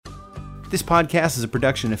This podcast is a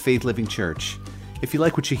production of Faith Living Church. If you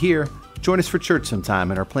like what you hear, join us for church sometime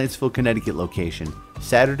at our Plantsville, Connecticut location,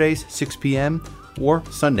 Saturdays, 6 p.m., or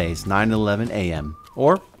Sundays, 9 and 11 a.m.,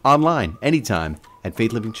 or online anytime at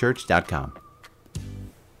faithlivingchurch.com.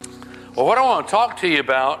 Well, what I want to talk to you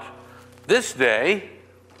about this day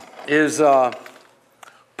is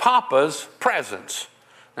Papa's presence.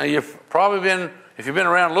 Now, you've probably been, if you've been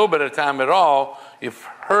around a little bit of time at all, you've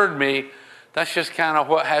heard me. That's just kind of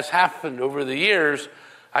what has happened over the years.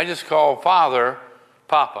 I just call Father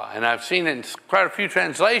Papa. And I've seen it in quite a few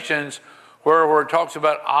translations where it talks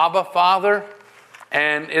about Abba, Father.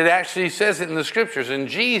 And it actually says it in the scriptures. And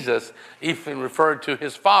Jesus even referred to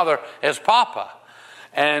his father as Papa.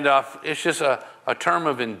 And it's just a term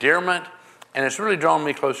of endearment. And it's really drawn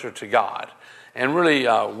me closer to God. And really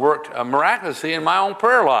worked miraculously in my own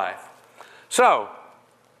prayer life. So,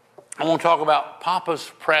 I want to talk about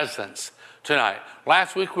Papa's presence tonight.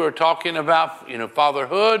 Last week we were talking about,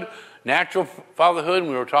 fatherhood, natural fatherhood, and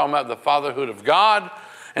we were talking about the fatherhood of God.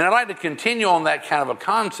 And I'd like to continue on that kind of a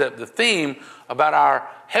concept, the theme about our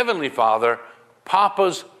Heavenly Father,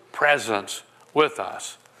 Papa's presence with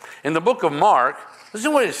us. In the book of Mark, listen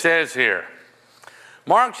to what it says here.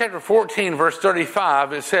 Mark chapter 14, verse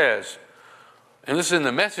 35, it says, and this is in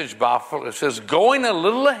the Message Bible, it says, going a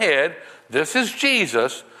little ahead, this is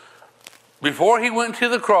Jesus, before he went to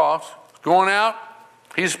the cross, going out,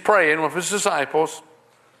 he's praying with his disciples.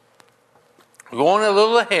 Going a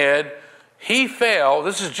little ahead, he fell,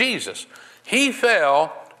 this is Jesus, he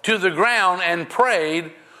fell to the ground and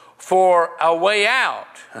prayed for a way out.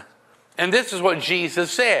 And this is what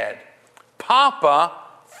Jesus said. Papa,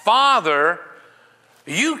 Father,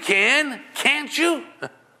 you can't you?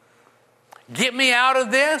 Get me out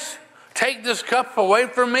of this? Take this cup away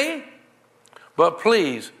from me? But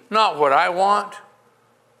please, not what I want.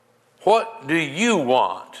 What do you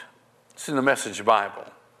want? It's in the Message Bible.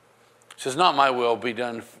 It says, not my will be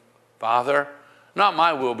done, Father. Not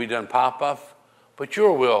my will be done, Papa. But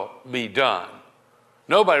your will be done.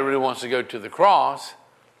 Nobody really wants to go to the cross.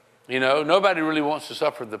 Nobody really wants to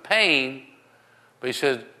suffer the pain. But he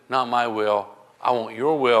said, not my will. I want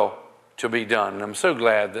your will to be done. And I'm so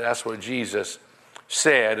glad that that's what Jesus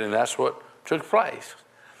said, and that's what took place.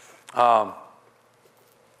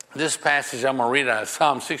 This passage I'm going to read out of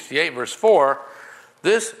Psalm 68, verse 4.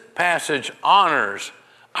 This passage honors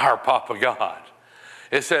our Papa God.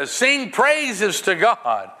 It says, sing praises to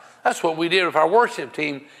God. That's what we did with our worship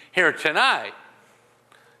team here tonight.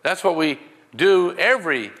 That's what we do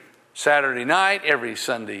every Saturday night, every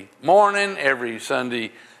Sunday morning, every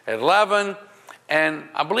Sunday at 11. And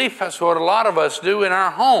I believe that's what a lot of us do in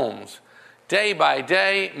our homes. Day by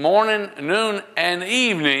day, morning, noon, and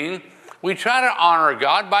evening, we try to honor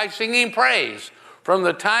God by singing praise from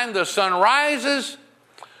the time the sun rises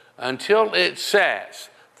until it sets.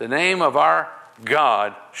 The name of our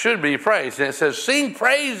God should be praised. And it says, sing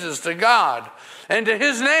praises to God and to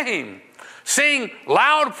his name. Sing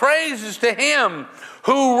loud praises to him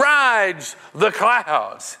who rides the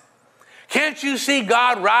clouds. Can't you see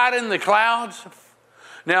God riding the clouds?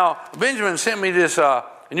 Now, Benjamin sent me this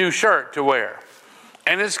new shirt to wear.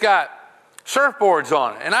 And it's got surfboards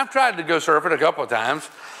on it. And I've tried to go surfing a couple of times.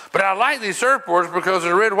 But I like these surfboards because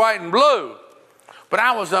they're red, white, and blue. But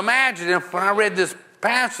I was imagining when I read this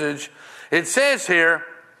passage, it says here,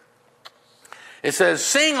 it says,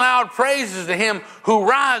 sing loud praises to him who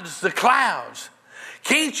rides the clouds.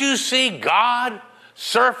 Can't you see God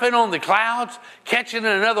surfing on the clouds, catching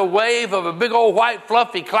another wave of a big old white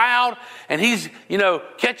fluffy cloud, and he's,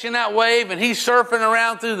 catching that wave, and he's surfing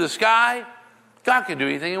around through the sky? God can do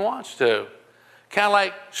anything he wants to. Kind of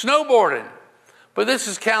like snowboarding. But this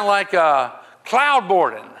is kind of like cloud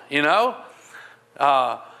boarding,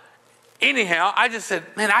 Anyhow, I just said,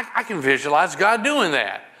 man, I can visualize God doing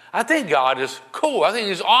that. I think God is cool. I think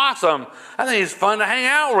he's awesome. I think he's fun to hang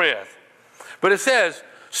out with. But it says,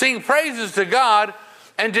 sing praises to God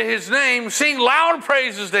and to his name. Sing loud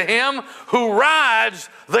praises to him who rides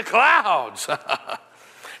the clouds.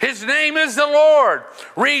 His name is the Lord.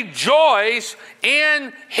 Rejoice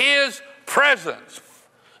in his presence.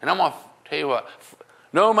 And I'm going to tell you what,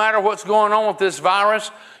 no matter what's going on with this virus,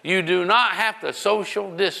 you do not have to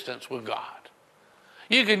social distance with God.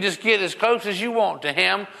 You can just get as close as you want to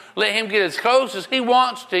him. Let him get as close as he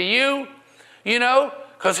wants to you,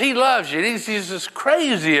 because he loves you. He's just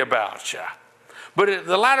crazy about you. But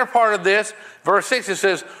the latter part of this, verse 6, it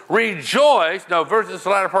says, rejoice. No, it's the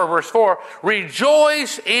latter part of verse 4.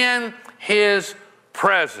 Rejoice in his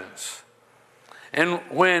presence. And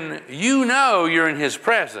when you're in his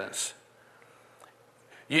presence,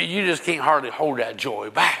 you just can't hardly hold that joy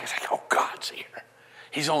back. It's like, oh, God's here.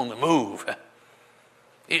 He's on the move.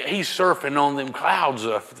 He's surfing on them clouds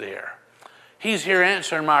up there. He's here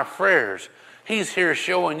answering my prayers. He's here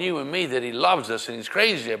showing you and me that he loves us and he's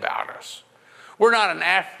crazy about us. We're not an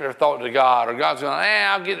afterthought to God, or God's going,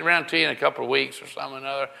 I'll get around to you in a couple of weeks or something or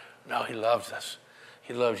another. No, he loves us.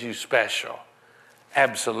 He loves you special.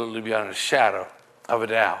 Absolutely beyond a shadow of a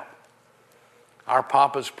doubt. Our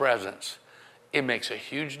Papa's presence, it makes a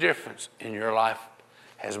huge difference in your life,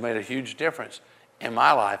 has made a huge difference in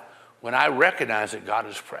my life when I recognize that God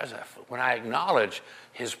is present, when I acknowledge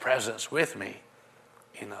his presence with me,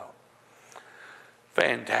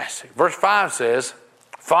 Fantastic. Verse 5 says,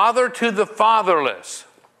 Father to the fatherless.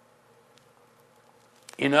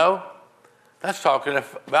 That's talking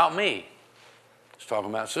about me. It's talking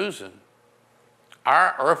about Susan.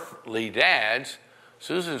 Our earthly dads,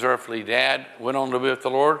 Susan's earthly dad went on to be with the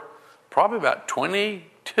Lord probably about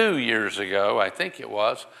 22 years ago, I think it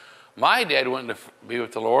was. My dad went to be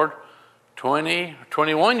with the Lord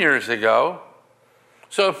 21 years ago.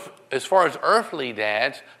 So as far as earthly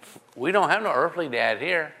dads, we don't have no earthly dad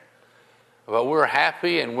here. But we're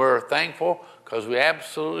happy and we're thankful because we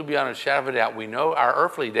absolutely, beyond a shadow of a doubt, we know our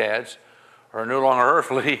earthly dads are no longer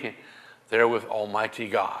earthly. They're with Almighty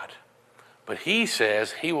God. But he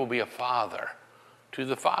says he will be a father to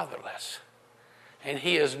the fatherless. And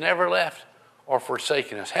he has never left or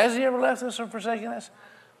forsaken us. Has he ever left us or forsaken us?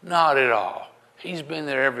 Not at all. He's been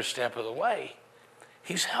there every step of the way.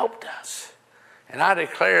 He's helped us. And I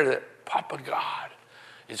declare that Papa God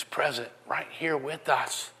is present right here with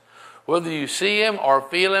us. Whether you see him or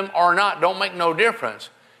feel him or not, don't make no difference.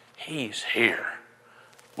 He's here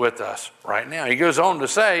with us right now. He goes on to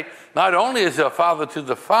say, not only is he a father to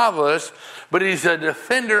the fatherless, but he's a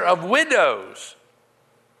defender of widows.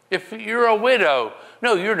 If you're a widow,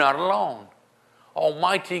 no, you're not alone.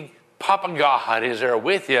 Almighty Papa God is there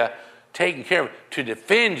with you, taking care of you, to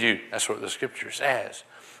defend you. That's what the scripture says.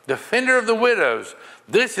 Defender of the widows.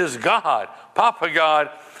 This is God, Papa God,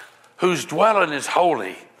 whose dwelling is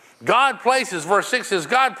holy. God places, verse 6 says,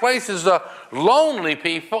 God places the lonely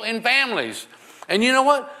people in families. And you know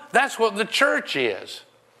what? That's what the church is.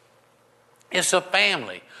 It's a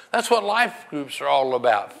family. That's what life groups are all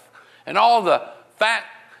about. And all the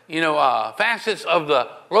facets of the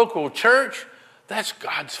local church, that's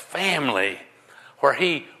God's family, where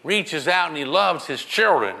he reaches out and he loves his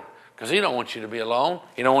children, because he don't want you to be alone.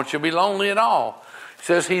 He don't want you to be lonely at all. He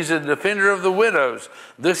says he's a defender of the widows.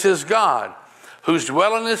 This is God, whose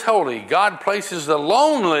dwelling is holy. God places the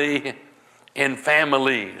lonely in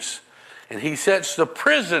families. And he sets the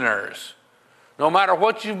prisoners, no matter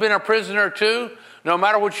what you've been a prisoner to, no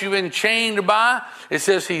matter what you've been chained by, it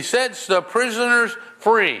says he sets the prisoners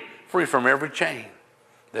free from every chain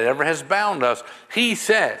that ever has bound us. He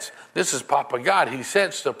sets, this is Papa God, he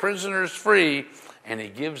sets the prisoners free and he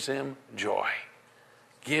gives them joy.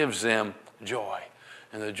 Gives them joy.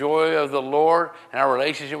 And the joy of the Lord and our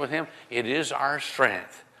relationship with him, it is our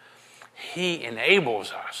strength. He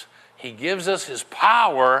enables us. He gives us his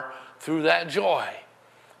power through that joy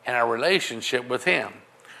and our relationship with him.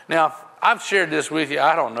 Now, I've shared this with you,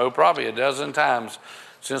 I don't know, probably a dozen times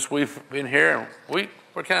since we've been here. And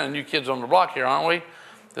we're kind of new kids on the block here, aren't we?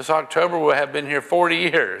 This October we'll have been here 40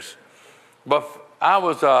 years. But I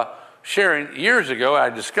was sharing years ago, I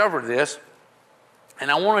discovered this, and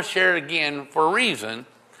I want to share it again for a reason.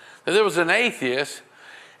 That there was an atheist,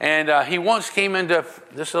 and he once came into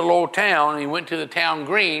this little old town, and he went to the town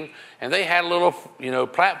green, and they had a little,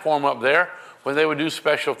 platform up there where they would do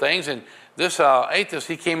special things. And this atheist,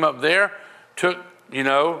 he came up there, took,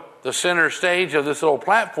 the center stage of this little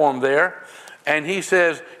platform there, and he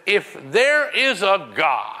says, if there is a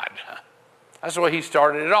God, that's the way he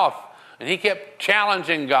started it off. And he kept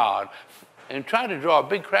challenging God and tried to draw a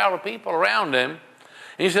big crowd of people around him. And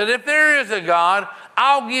he said, if there is a God,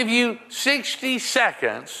 I'll give you 60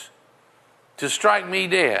 seconds to strike me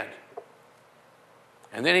dead.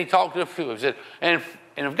 And then he talked to a few. He said, and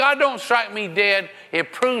if God don't strike me dead,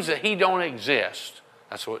 it proves that he don't exist.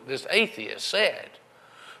 That's what this atheist said.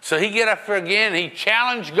 So he get up there again, and he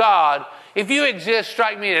challenged God, if you exist,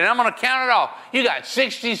 strike me dead. And I'm going to count it off. You got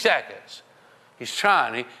 60 seconds. He's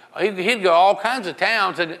trying. He'd go all kinds of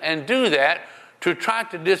towns and do that to try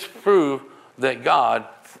to disprove that God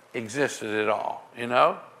existed at all,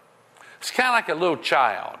 It's kind of like a little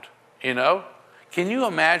child, Can you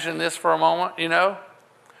imagine this for a moment,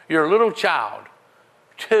 You're a little child,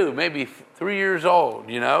 2, maybe 3 years old,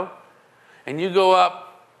 and you go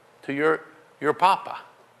up to your papa.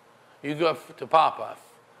 You go up to Papa.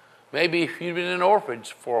 Maybe you've been in an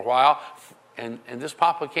orphanage for a while, and this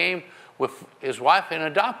Papa came with his wife and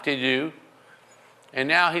adopted you, And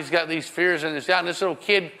now he's got these fears in his doubt. And this little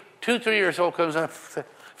kid, 2, 3 years old, comes up.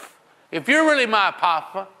 If you're really my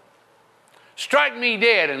papa, strike me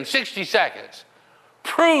dead in 60 seconds.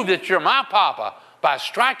 Prove that you're my papa by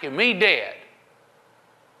striking me dead.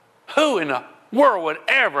 Who in the world would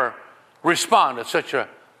ever respond to such a,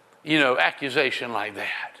 accusation like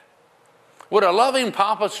that? Would a loving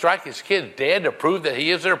papa strike his kid dead to prove that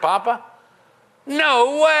he is their papa?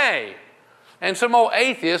 No way. And some old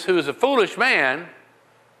atheist who is a foolish man,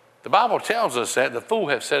 the Bible tells us that the fool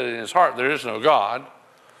has said it in his heart, there is no God,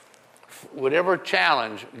 would ever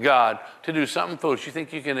challenge God to do something foolish. You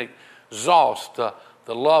think you can exhaust the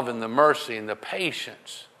love and the mercy and the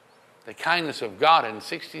patience, the kindness of God in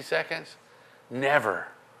 60 seconds? Never.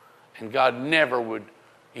 And God never would,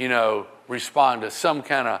 respond to some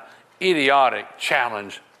kind of idiotic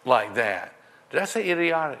challenge like that. Did I say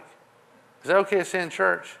idiotic? Is that okay to say in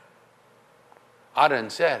church? I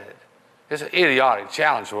didn't say it. It's an idiotic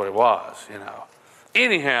challenge is what it was,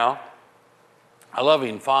 Anyhow, a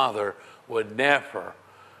loving father would never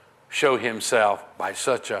show himself by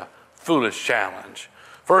such a foolish challenge.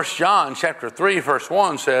 1 John chapter 3, verse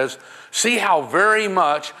 1 says, see how very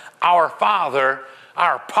much our Father,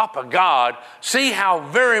 our Papa God, see how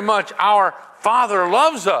very much our Father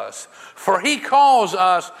loves us, for he calls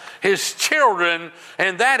us his children,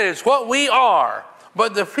 and that is what we are.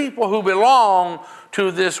 But the people who belong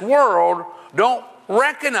to this world don't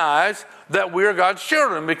recognize that we're God's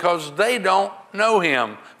children because they don't know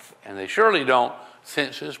him, and they surely don't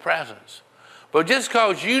sense his presence. But just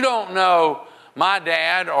because you don't know my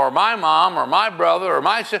dad or my mom or my brother or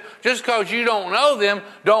my sister, just because you don't know them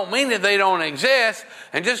don't mean that they don't exist.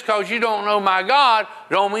 And just because you don't know my God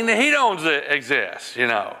don't mean that he don't exist,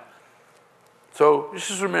 So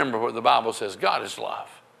just remember what the Bible says. God is love.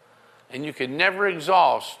 And you can never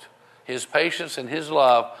exhaust his patience and his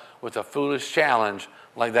love with a foolish challenge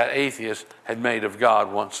like that atheist had made of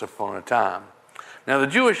God once upon a time. Now the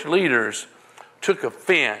Jewish leaders took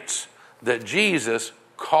offense that Jesus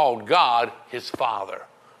called God his Father.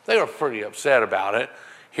 They were pretty upset about it.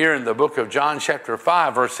 Here in the book of John chapter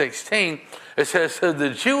 5 verse 16, it says, so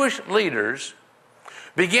the Jewish leaders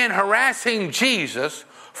began harassing Jesus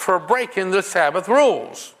for breaking the Sabbath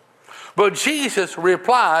rules. But Jesus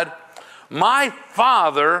replied, my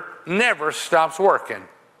Father never stops working.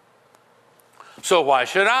 So why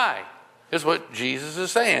should I? Is what Jesus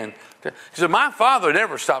is saying. He said, my Father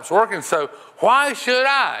never stops working, so why should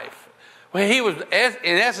I? Well, he was,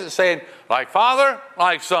 in essence, saying, like Father,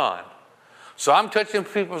 like Son. So I'm touching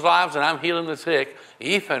people's lives and I'm healing the sick,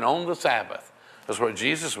 even on the Sabbath. That's what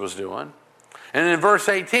Jesus was doing. And in verse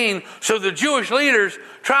 18, so the Jewish leaders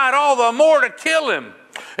tried all the more to kill him.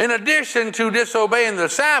 In addition to disobeying the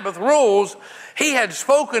Sabbath rules, he had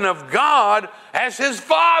spoken of God as his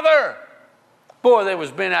Father. Boy, they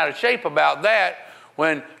was bent out of shape about that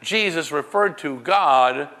when Jesus referred to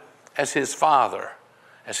God as his Father,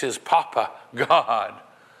 as his Papa God.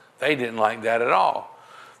 They didn't like that at all.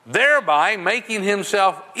 Thereby making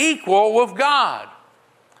himself equal with God.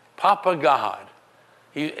 Papa God.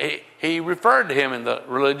 He referred to him, and the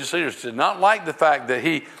religious leaders did not like the fact that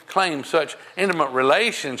he claimed such intimate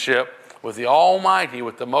relationship with the Almighty,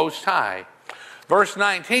 with the Most High. Verse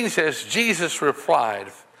 19 says, Jesus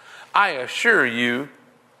replied, I assure you,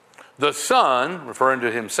 the Son, referring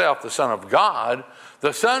to himself, the Son of God,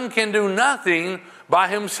 the Son can do nothing by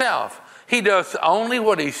himself. He does only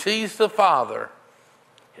what he sees the Father.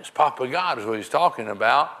 His Papa God is what he's talking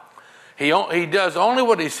about. He does only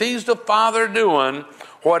what he sees the Father doing.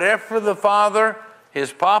 Whatever the Father,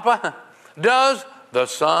 his Papa, does, the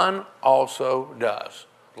Son also does.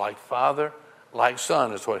 Like Father, like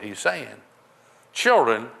Son is what he's saying.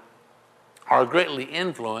 Children are greatly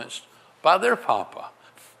influenced by their Papa.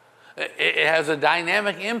 It has a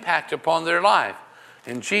dynamic impact upon their life.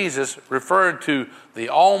 And Jesus referred to the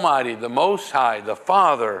Almighty, the Most High, the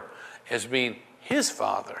Father, as being his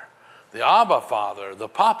Father. The Abba Father, the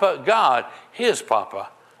Papa God, his Papa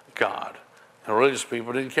God. And religious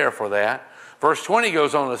people didn't care for that. Verse 20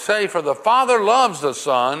 goes on to say, for the Father loves the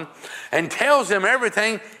Son and tells him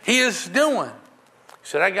everything he is doing. He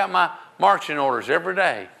said, I got my marching orders every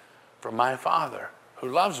day from my Father who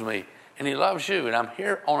loves me, and he loves you, and I'm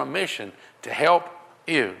here on a mission to help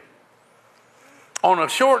you. On a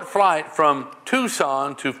short flight from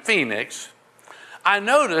Tucson to Phoenix, I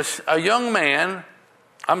noticed a young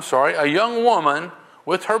woman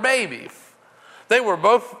with her baby. They were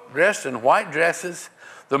both dressed in white dresses.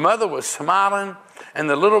 The mother was smiling, and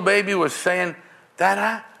the little baby was saying,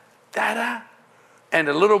 Dada, Dada. And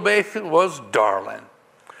the little baby was darling.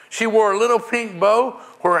 She wore a little pink bow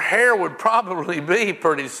where her hair would probably be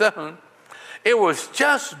pretty soon. It was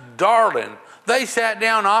just darling. They sat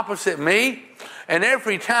down opposite me, and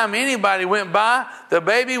every time anybody went by, the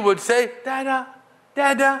baby would say, Dada,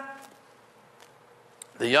 Dada.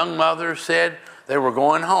 The young mother said they were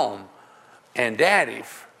going home, and Daddy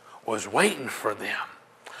was waiting for them.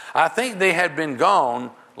 I think they had been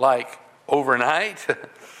gone like overnight.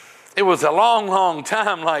 It was a long, long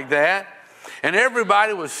time like that. And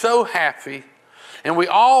everybody was so happy. And we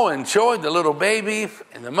all enjoyed the little baby.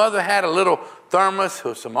 And the mother had a little thermos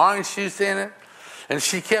with some orange juice in it. And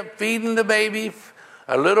she kept feeding the baby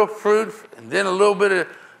a little fruit and then a little bit of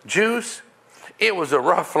juice. It was a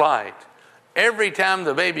rough life. Every time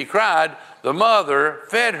the baby cried, the mother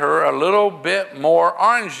fed her a little bit more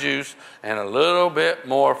orange juice and a little bit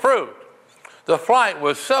more fruit. The flight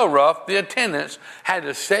was so rough, the attendants had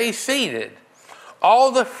to stay seated.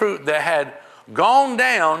 All the fruit that had gone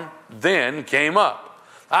down then came up.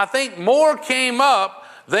 I think more came up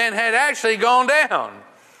than had actually gone down.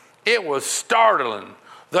 It was startling.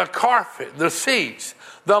 The carpet, the seats,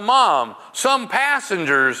 the mom, some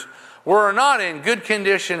passengers were not in good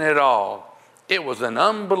condition at all. It was an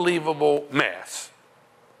unbelievable mess.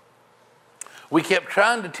 We kept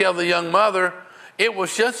trying to tell the young mother it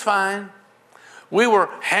was just fine. We were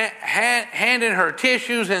handing her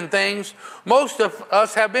tissues and things. Most of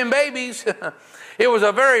us have been babies. It was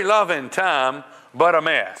a very loving time, but a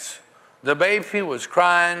mess. The baby was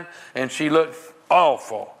crying, and she looked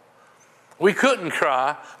awful. We couldn't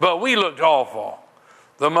cry, but we looked awful.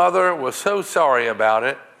 The mother was so sorry about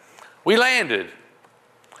it. We landed.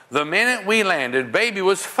 The minute we landed, baby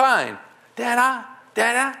was fine. Dada,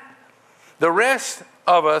 Dada. The rest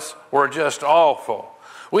of us were just awful.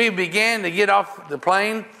 We began to get off the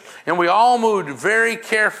plane, and we all moved very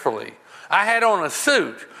carefully. I had on a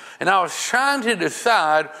suit, and I was trying to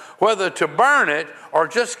decide whether to burn it or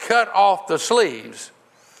just cut off the sleeves.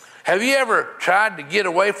 Have you ever tried to get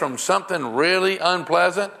away from something really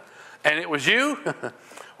unpleasant, and it was you?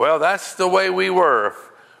 Well, that's the way we were.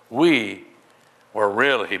 We were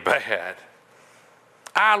really bad.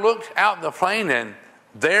 I looked out the plane, and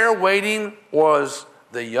there waiting was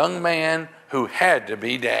the young man who had to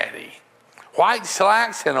be Daddy. White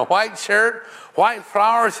slacks and a white shirt, white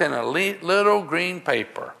flowers and a little green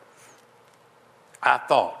paper. I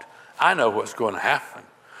thought, I know what's going to happen.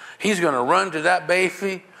 He's going to run to that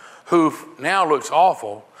baby who now looks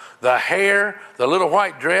awful. The hair, the little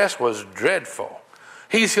white dress was dreadful.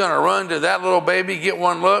 He's going to run to that little baby, get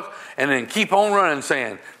one look, and then keep on running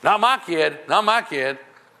saying, not my kid, not my kid.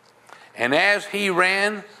 And as he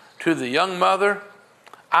ran to the young mother,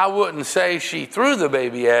 I wouldn't say she threw the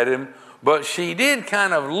baby at him, but she did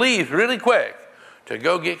kind of leave really quick to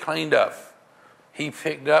go get cleaned up. He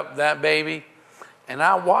picked up that baby, and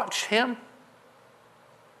I watched him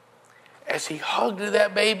as he hugged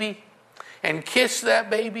that baby and kissed that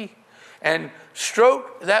baby and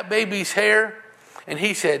stroked that baby's hair. And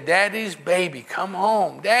he said, Daddy's baby, come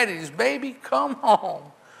home. Daddy's baby, come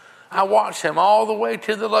home. I watched him all the way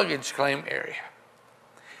to the luggage claim area.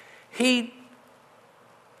 He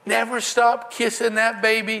never stopped kissing that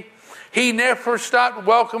baby. He never stopped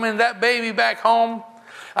welcoming that baby back home.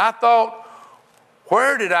 I thought,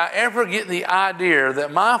 where did I ever get the idea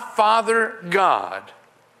that my Father God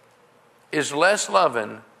is less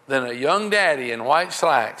loving than a young daddy in white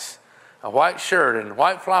slacks, a white shirt and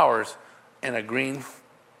white flowers and a green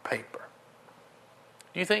paper?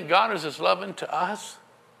 Do you think God is as loving to us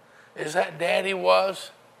as that daddy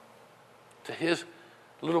was to his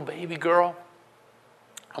little baby girl?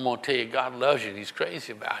 I'm going to tell you, God loves you and he's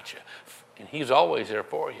crazy about you. And he's always there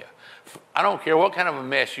for you. I don't care what kind of a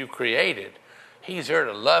mess you created. He's there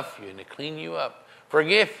to love you and to clean you up,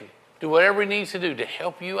 forgive you, do whatever he needs to do to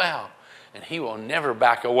help you out. And he will never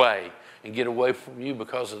back away and get away from you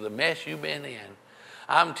because of the mess you've been in.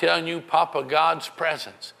 I'm telling you, Papa God's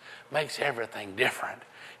presence makes everything different.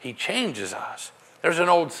 He changes us. There's an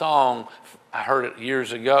old song, I heard it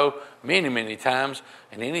years ago, many, many times.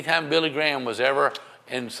 And anytime Billy Graham was ever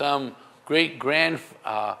in some great grand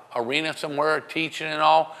arena somewhere teaching and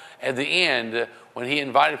all, at the end, when he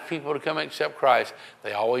invited people to come accept Christ,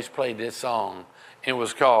 they always played this song. It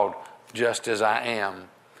was called Just As I Am.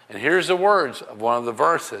 And here's the words of one of the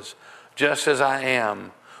verses. Just as I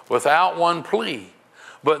am, without one plea,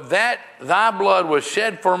 but that thy blood was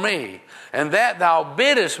shed for me, and that thou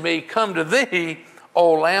biddest me come to thee,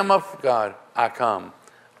 O Lamb of God, I come,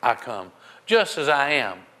 just as I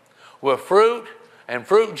am, with fruit and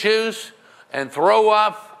fruit juice and throw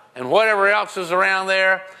up and whatever else is around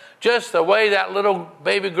there, just the way that little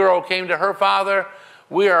baby girl came to her father.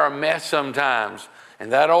 We are a mess sometimes.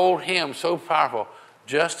 And that old hymn, so powerful,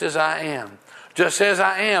 just as I am. Just as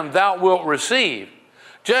I am, thou wilt receive.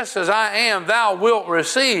 Just as I am, thou wilt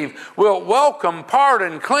receive. Wilt welcome,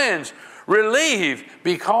 pardon, cleanse, relieve.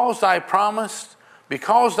 Because thy promise,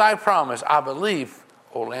 I believe,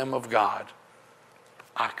 O Lamb of God.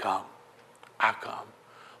 I come. I come.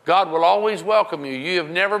 God will always welcome you. You have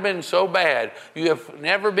never been so bad. You have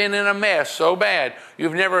never been in a mess so bad.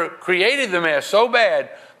 You've never created the mess so bad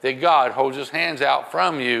that God holds his hands out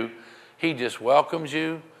from you. He just welcomes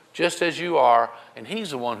you just as you are, and he's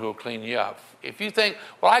the one who will clean you up. If you think,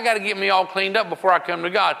 well, I got to get me all cleaned up before I come to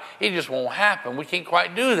God, it just won't happen. We can't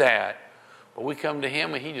quite do that. But we come to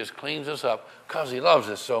him and he just cleans us up because he loves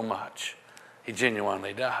us so much. He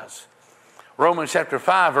genuinely does. Romans chapter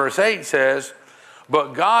 5 verse 8 says,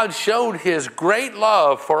 but God showed his great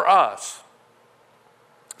love for us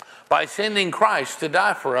by sending Christ to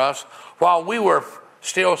die for us while we were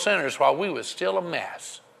still sinners, while we were still a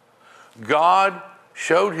mess. God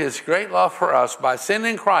showed his great love for us by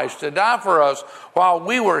sending Christ to die for us while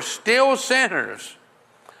we were still sinners.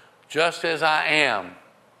 Just as I am,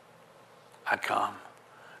 I come.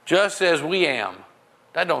 Just as we am.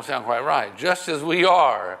 That don't sound quite right. Just as we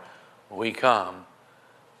are, we come.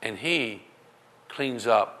 And he cleans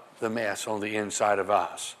up the mess on the inside of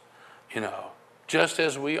us. Just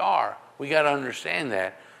as we are. We got to understand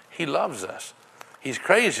that. He loves us. He's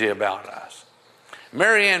crazy about us.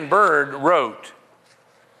 Marianne Bird wrote,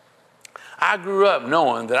 I grew up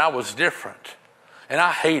knowing that I was different, and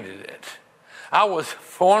I hated it. I was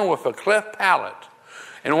born with a cleft palate.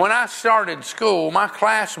 And when I started school, my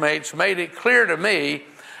classmates made it clear to me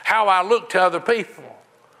how I looked to other people.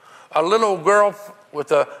 A little girl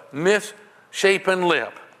with a misshapen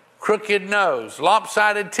lip, crooked nose,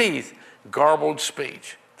 lopsided teeth, garbled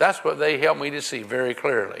speech. That's what they helped me to see very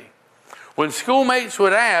clearly. When schoolmates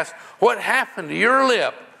would ask, what happened to your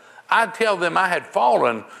lip? I'd tell them I had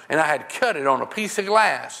fallen and I had cut it on a piece of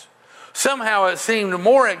glass. Somehow it seemed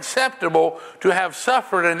more acceptable to have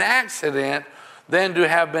suffered an accident than to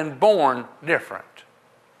have been born different.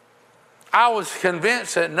 I was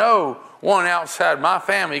convinced that no one outside my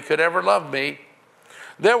family could ever love me.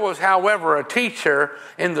 There was, however, a teacher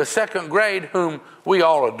in the second grade whom we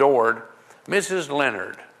all adored, Mrs.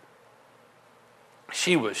 Leonard.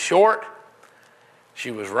 She was short,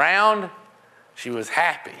 she was round, she was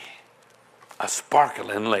happy, a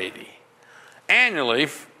sparkling lady. Annually,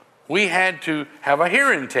 we had to have a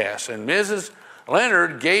hearing test, and Mrs.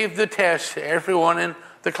 Leonard gave the test to everyone in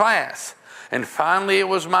the class. And finally, it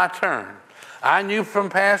was my turn. I knew from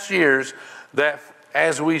past years that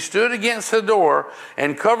as we stood against the door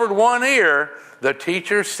and covered one ear, the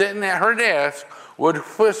teacher sitting at her desk would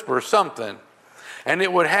whisper something, and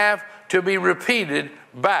it would have to be repeated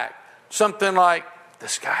back. Something like, the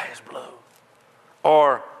sky is blue.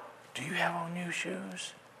 Or, do you have on new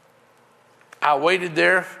shoes? I waited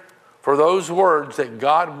there for those words that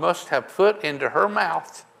God must have put into her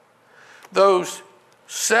mouth. Those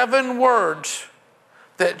 7 words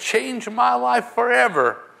that changed my life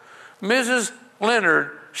forever. Mrs.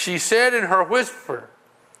 Leonard, she said in her whisper,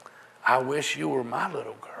 I wish you were my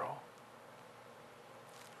little girl.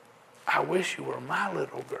 I wish you were my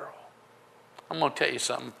little girl. I'm going to tell you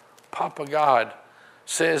something. Papa God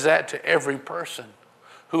says that to every person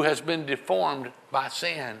who has been deformed by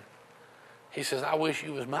sin. He says, I wish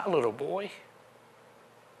you was my little boy.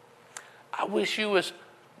 I wish you was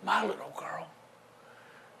my little girl.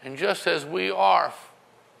 And just as we are,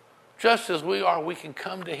 we can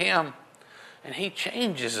come to him and he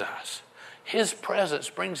changes us. His presence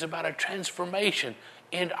brings about a transformation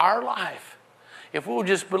in our life. If we'll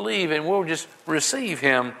just believe and we'll just receive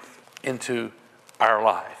him into our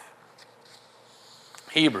life.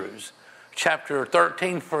 Hebrews chapter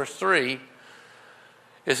 13, verse 3,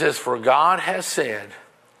 it says, for God has said,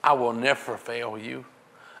 I will never fail you.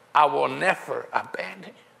 I will never abandon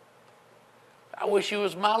you. I wish you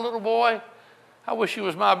was my little boy. I wish you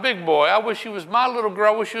was my big boy. I wish you was my little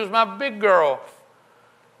girl. I wish you was my big girl.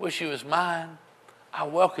 I wish you was mine. I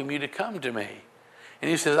welcome you to come to me. And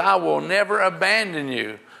he says, I will never abandon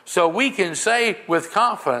you. So we can say with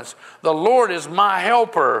confidence, the Lord is my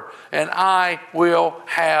helper, and I will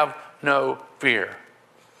have no fear.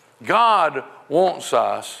 God wants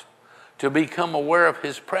us to become aware of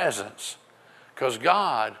his presence, because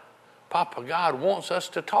God, Papa God, wants us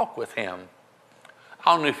to talk with him.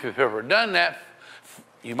 I don't know if you've ever done that.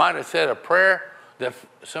 You might have said a prayer that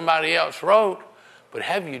somebody else wrote, but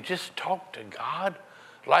have you just talked to God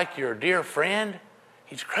like your dear friend?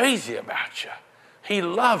 He's crazy about you. He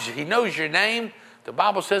loves you. He knows your name. The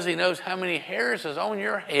Bible says he knows how many hairs is on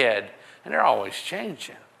your head, and they're always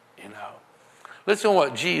changing, you know. Listen to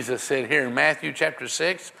what Jesus said here in Matthew chapter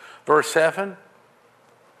 6, verse 7,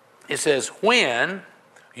 it says, when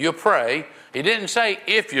you pray. He didn't say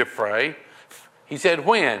if you pray. He said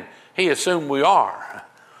when. He assumed we are.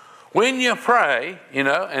 When you pray, and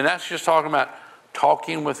that's just talking about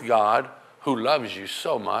talking with God who loves you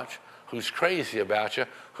so much, who's crazy about you,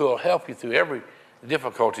 who will help you through every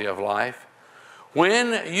difficulty of life.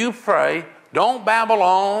 When you pray, don't babble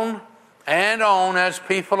on and on as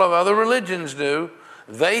people of other religions do.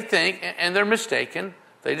 They think, and they're mistaken,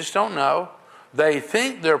 they just don't know. They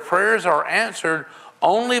think their prayers are answered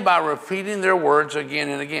only by repeating their words again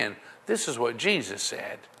and again. This is what Jesus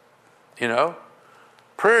said.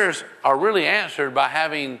 Prayers are really answered by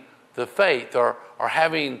having the faith or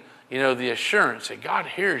having, the assurance that God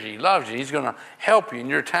hears you, He loves you, He's going to help you in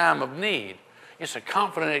your time of need. It's a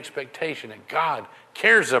confident expectation that God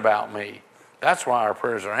cares about me. That's why our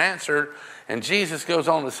prayers are answered. And Jesus goes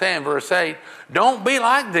on to say in verse 8, don't be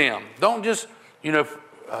like them. Don't just,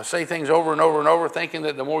 say things over and over and over thinking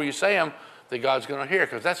that the more you say them, that God's going to hear.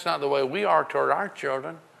 Because that's not the way we are toward our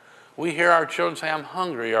children. We hear our children say, I'm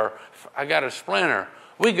hungry, or I got a splinter.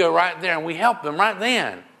 We go right there and we help them right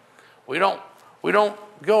then. We don't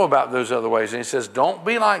go about those other ways. And he says, don't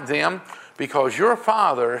be like them, because your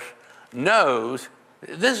Father knows.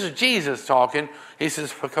 This is Jesus talking. He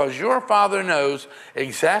says, because your Father knows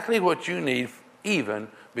exactly what you need even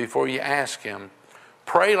before you ask Him.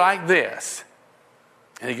 Pray like this.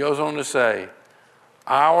 And he goes on to say,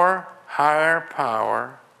 our higher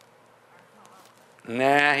power.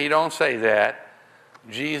 Nah, he don't say that.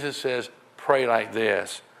 Jesus says, pray like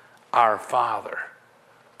this. Our Father,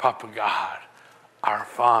 Papa God, our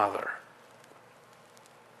Father,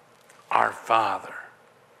 our Father,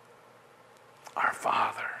 our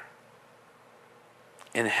Father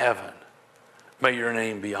in heaven, may your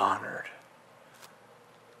name be honored.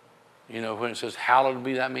 When it says, hallowed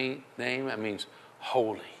be that name, that means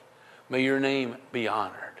holy. May your name be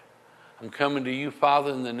honored. I'm coming to you,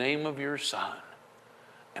 Father, in the name of your Son.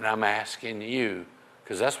 And I'm asking you,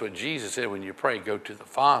 because that's what Jesus said when you pray, go to the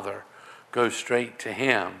Father, go straight to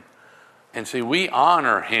Him. And see, we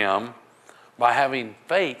honor Him by having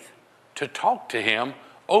faith to talk to Him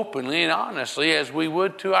openly and honestly as we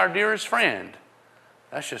would to our dearest friend.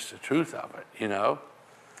 That's just the truth of it, The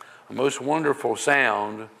most wonderful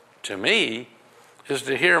sound to me is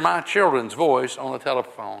to hear my children's voice on the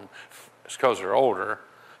telephone. It's because they're older.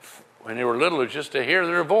 When they were little, it's just to hear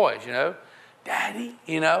their voice, Daddy,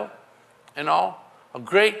 and all. A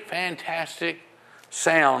great, fantastic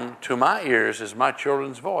sound to my ears is my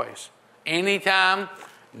children's voice. Anytime,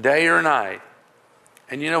 day or night.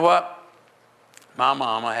 And you know what? My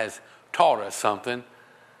mama has taught us something,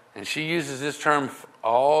 and she uses this term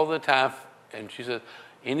all the time. And she says,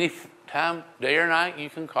 anytime, day or night, you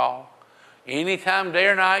can call. Anytime, day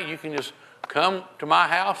or night, you can just come to my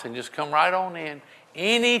house and just come right on in.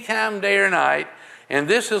 Anytime, day or night. And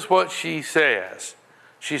this is what she says.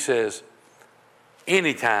 She says,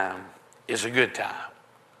 anytime is a good time.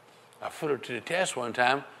 I put her to the test one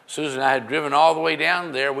time. Susan and I had driven all the way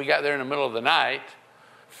down there. We got there in the middle of the night.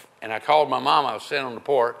 And I called my mama. I was sitting on the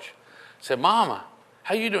porch. I said, Mama,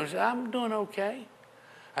 how you doing? She said, I'm doing okay.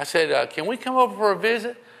 I said, can we come over for a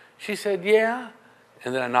visit? She said, yeah.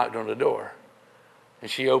 And then I knocked on the door. And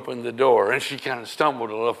she opened the door. And she kind of stumbled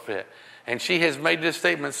a little bit. And she has made this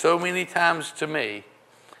statement so many times to me.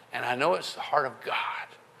 And I know it's the heart of God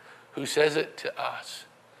who says it to us.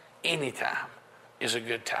 Anytime is a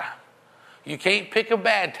good time. You can't pick a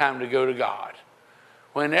bad time to go to God.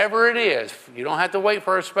 Whenever it is, you don't have to wait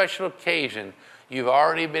for a special occasion. You've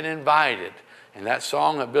already been invited. And that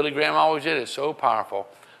song that Billy Graham always did is so powerful.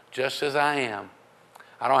 Just as I am.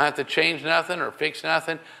 I don't have to change nothing or fix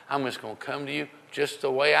nothing. I'm just going to come to you just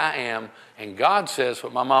the way I am. And God says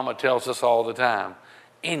what my mama tells us all the time.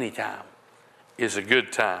 Anytime is a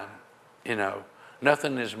good time.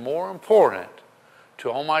 Nothing is more important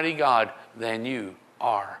to Almighty God than you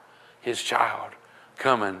are His child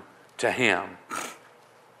coming to Him.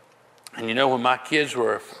 And when my kids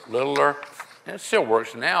were littler, and it still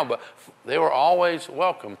works now, but they were always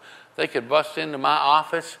welcome. They could bust into my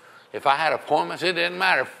office. If I had appointments, it didn't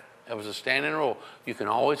matter. It was a standing rule. You can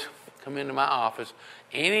always come into my office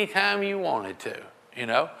anytime you wanted to,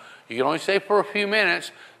 You could only stay for a few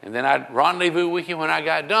minutes, and then I'd rendezvous with you when I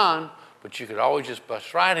got done, but you could always just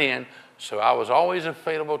bust right in. So I was always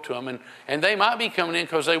available to them, and they might be coming in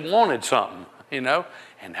because they wanted something, and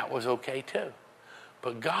that was okay too.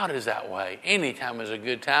 But God is that way. Anytime is a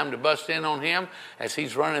good time to bust in on Him as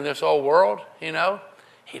He's running this whole world,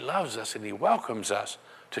 He loves us and He welcomes us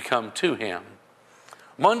to come to Him.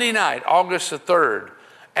 Monday night, August the 3rd,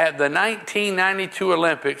 at the 1992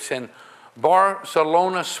 Olympics in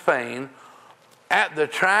Barcelona, Spain, at the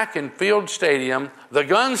track and field stadium, the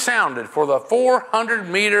gun sounded for the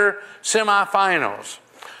 400-meter semifinals.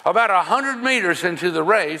 About 100 meters into the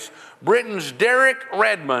race, Britain's Derek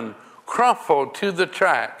Redmond crumpled to the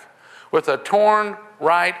track with a torn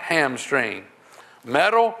right hamstring.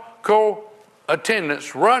 Medical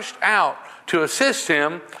attendants rushed out to assist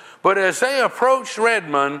him, but as they approached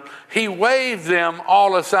Redmond, he waved them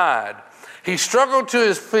all aside. He struggled to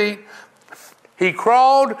his feet. He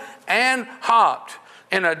crawled and hopped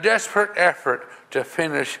in a desperate effort to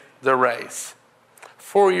finish the race.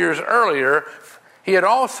 4 years earlier, he had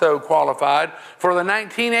also qualified for the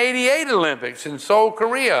 1988 Olympics in Seoul,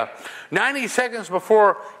 Korea. 90 seconds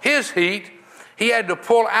before his heat, he had to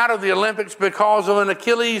pull out of the Olympics because of an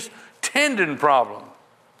Achilles tendon problem.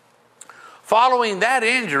 Following that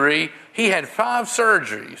injury, he had 5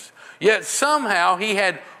 surgeries. Yet somehow he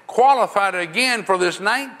had qualified again for this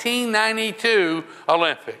 1992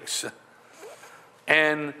 Olympics.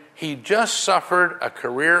 And he just suffered a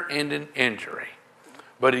career-ending injury.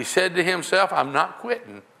 But he said to himself, I'm not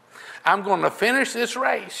quitting. I'm going to finish this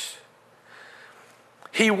race.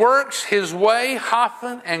 He works his way,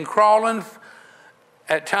 hopping and crawling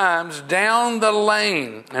at times down the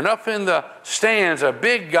lane. And up in the stands, a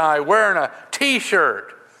big guy wearing a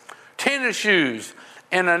T-shirt, tennis shoes,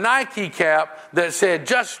 and a Nike cap that said,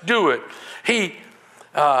 just do it. He,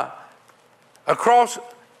 across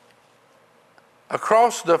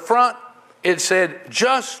the front, it said,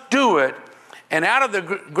 just do it. And out of the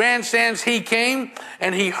grandstands he came,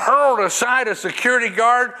 and he hurled aside a security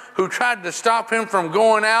guard who tried to stop him from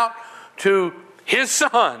going out to his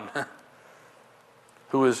son,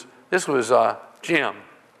 this was Jim,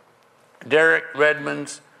 Derek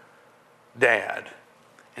Redmond's dad.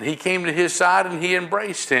 And he came to his side and he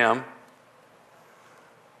embraced him.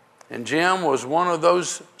 And Jim was one of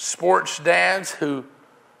those sports dads who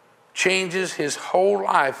changes his whole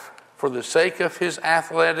life for the sake of his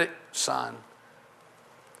athletic son.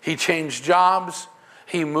 He changed jobs.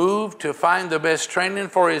 He moved to find the best training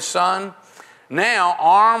for his son. Now,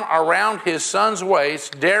 arm around his son's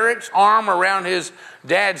waist, Derek's arm around his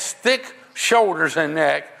dad's thick shoulders and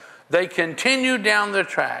neck, they continued down the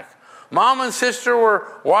track. Mom and sister were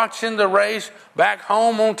watching the race back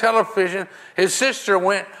home on television. His sister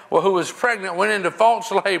who was pregnant, went into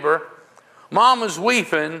false labor. Mom was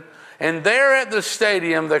weeping. And there at the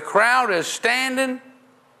stadium, the crowd is standing,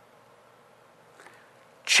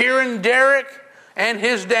 cheering Derek and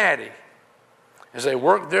his daddy as they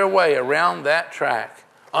work their way around that track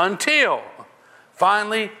until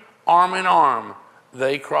finally, arm in arm,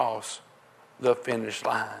 they cross the finish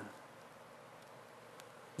line.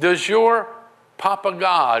 Does your Papa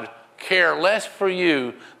God care less for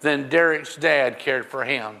you than Derek's dad cared for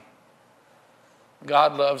him?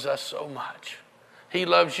 God loves us so much. He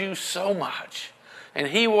loves you so much. And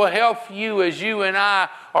he will help you as you and I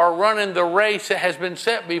are running the race that has been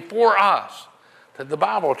set before us, that the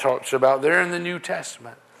Bible talks about there in the New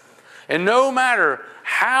Testament. And no matter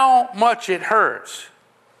how much it hurts,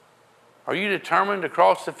 are you determined to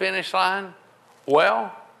cross the finish line?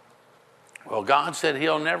 Well, God said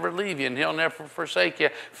he'll never leave you and he'll never forsake you,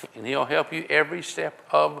 and he'll help you every step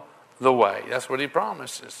of the way. That's what he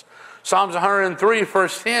promises. Psalms 103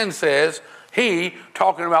 verse 10 says, he,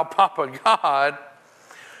 talking about Papa God,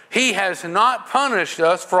 he has not punished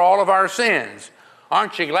us for all of our sins.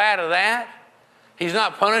 Aren't you glad of that? He's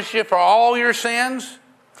not punished you for all your sins.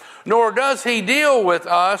 Nor does he deal with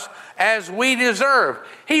us as we deserve.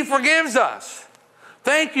 He forgives us.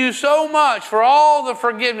 Thank you so much for all the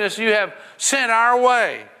forgiveness you have sent our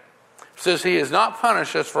way. It says he has not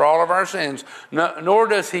punished us for all of our sins, nor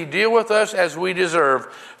does he deal with us as we deserve,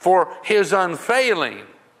 for his unfailing,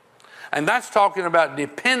 and that's talking about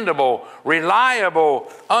dependable,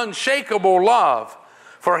 reliable, unshakable love.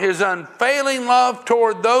 For his unfailing love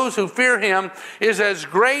toward those who fear him is as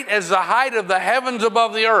great as the height of the heavens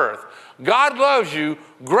above the earth. God loves you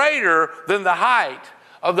greater than the height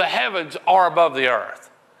of the heavens are above the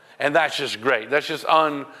earth. And that's just great. That's just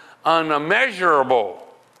unmeasurable.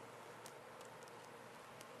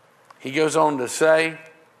 He goes on to say,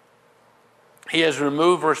 he has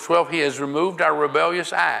removed, verse 12, he has removed our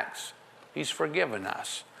rebellious acts. He's forgiven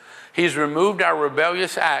us. He's removed our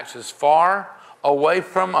rebellious acts as far away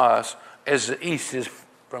from us as the east is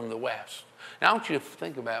from the west. Now, I want you to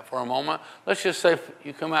think about it for a moment. Let's just say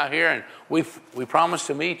you come out here and we promise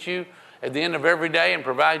to meet you at the end of every day and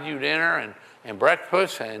provide you dinner and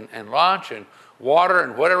breakfast and lunch and water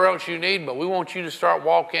and whatever else you need, but we want you to start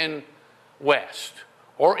walking west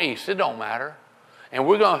or east. It don't matter. And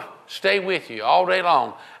we're going to stay with you all day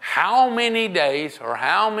long. How many days or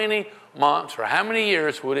how many months or how many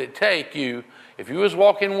years would it take you if you was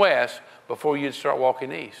walking west before you'd start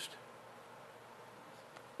walking east?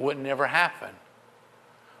 Would never happen.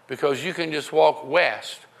 Because you can just walk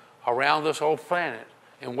west around this whole planet,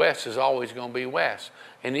 and west is always going to be west,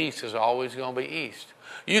 and east is always going to be east.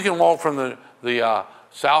 You can walk from the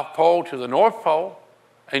South Pole to the North Pole,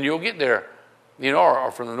 and you'll get there.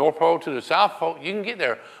 Or from the North Pole to the South Pole, you can get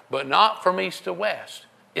there, but not from east to west.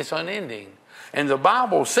 It's unending. And the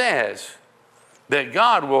Bible says that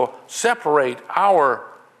God will separate our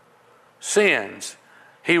sins.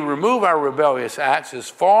 He will remove our rebellious acts as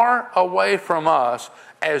far away from us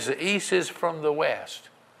as the east is from the west.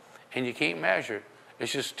 And you can't measure it.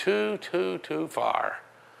 It's just too far.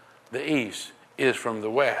 The east is from the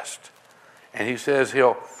west. And he says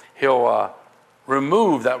he'll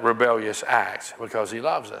remove that rebellious acts because he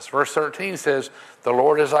loves us. Verse 13 says, the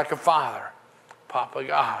Lord is like a father, Papa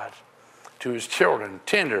God, to his children,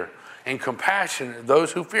 tender and compassionate to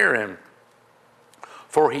those who fear him.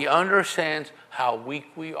 For he understands how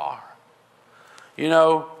weak we are.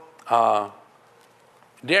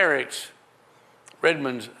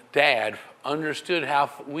 Redmond's dad understood how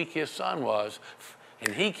weak his son was.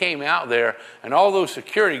 And he came out there, and all those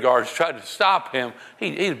security guards tried to stop him.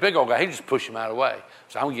 He's a big old guy. He just pushed him out of the way.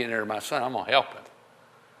 So I'm getting there to my son. I'm going to help him.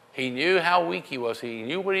 He knew how weak he was. He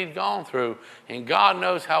knew what he'd gone through. And God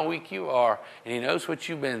knows how weak you are. And he knows what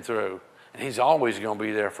you've been through. And he's always going to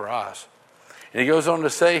be there for us. And he goes on to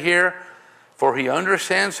say here, for he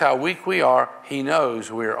understands how weak we are. He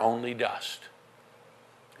knows we are only dust.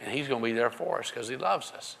 And he's going to be there for us because he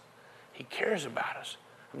loves us. He cares about us.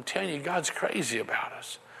 I'm telling you, God's crazy about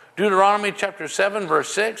us. Deuteronomy chapter 7,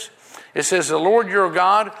 verse 6, it says, the Lord your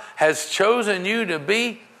God has chosen you to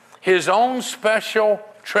be his own special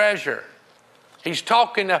treasure. He's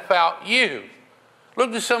talking about you.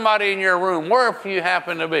 Look to somebody in your room, wherever you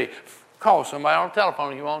happen to be. Call somebody on the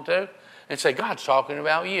telephone if you want to, and say, God's talking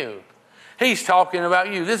about you. He's talking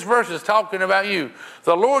about you. This verse is talking about you.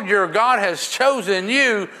 The Lord your God has chosen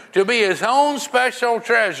you to be his own special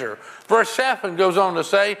treasure. Verse 7 goes on to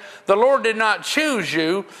say, the Lord did not choose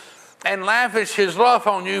you and lavish his love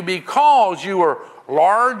on you because you were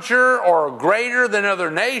larger or greater than other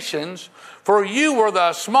nations, for you were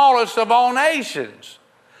the smallest of all nations.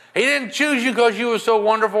 He didn't choose you because you were so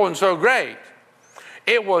wonderful and so great.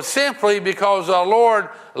 It was simply because the Lord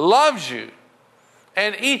loves you.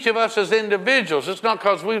 And each of us as individuals, it's not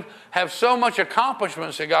because we have so much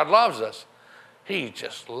accomplishments that God loves us. He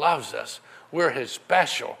just loves us. We're his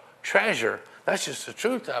special treasure. That's just the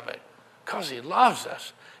truth of it. Because he loves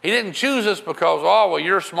us. He didn't choose us because,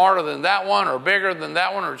 you're smarter than that one or bigger than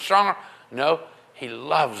that one or stronger. No, he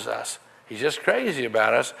loves us. He's just crazy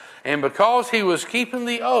about us. And because he was keeping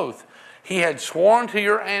the oath, he had sworn to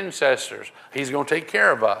your ancestors, he's going to take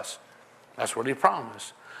care of us. That's what he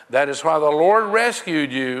promised. That is why the Lord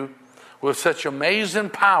rescued you with such amazing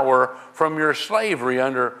power from your slavery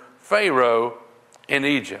under Pharaoh in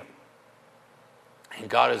Egypt. And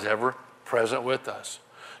God is ever present with us.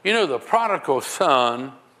 The prodigal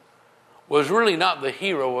son was really not the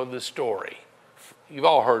hero of the story. You've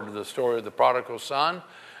all heard of the story of the prodigal son.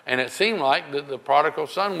 And it seemed like the prodigal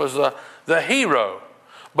son was the hero.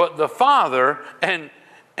 But the father, and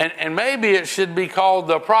maybe it should be called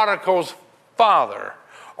the prodigal's father,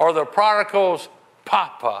 or the prodigal's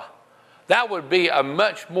papa. That would be a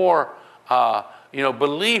much more,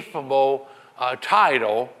 believable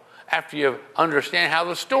title after you understand how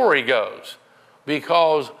the story goes.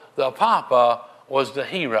 Because the papa was the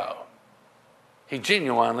hero. He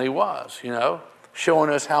genuinely was, showing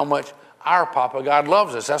us how much our Papa God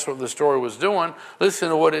loves us. That's what the story was doing. Listen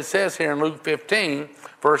to what it says here in Luke 15,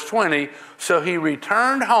 verse 20. So he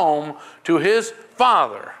returned home to his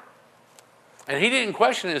father. And he didn't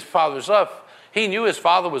question his father's love. He knew his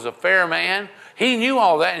father was a fair man. He knew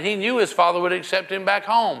all that, and he knew his father would accept him back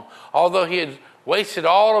home. Although he had wasted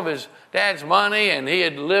all of his dad's money, and he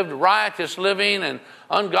had lived riotous living and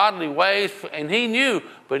ungodly ways, and he knew,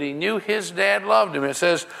 but he knew his dad loved him. It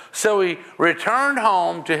says, so he returned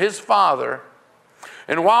home to his father,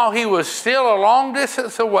 and while he was still a long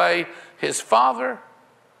distance away, his father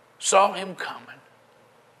saw him coming.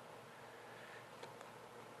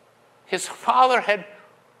 His father had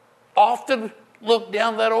often looked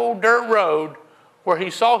down that old dirt road where he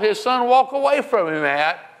saw his son walk away from him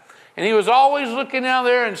at, and he was always looking down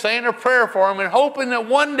there and saying a prayer for him and hoping that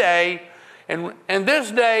one day, and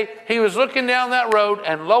this day, he was looking down that road,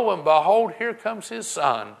 and lo and behold, here comes his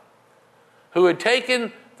son, who had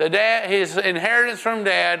taken his inheritance from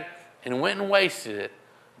dad and went and wasted it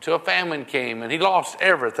until a famine came, and he lost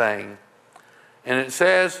everything. And it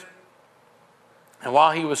says And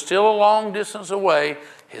while he was still a long distance away,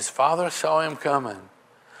 his father saw him coming,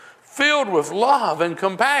 filled with love and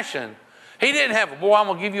compassion. He didn't have, boy, I'm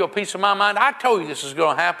going to give you a piece of my mind. I told you this is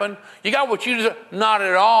going to happen. You got what you deserve. Not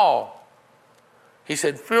at all. He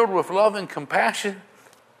said, filled with love and compassion,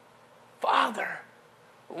 Father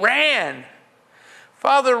ran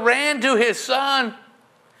to his son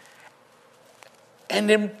and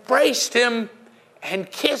embraced him and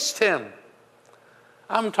kissed him.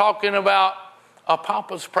 I'm talking about a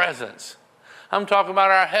Papa's presence. I'm talking about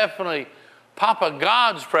our heavenly Papa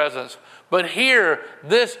God's presence. But here,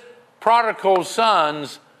 this prodigal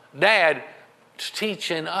son's dad is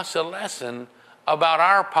teaching us a lesson about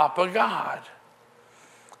our Papa God.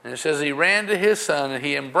 And it says he ran to his son and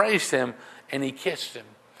he embraced him and he kissed him.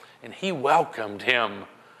 And he welcomed him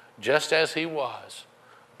just as he was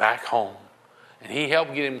back home. And he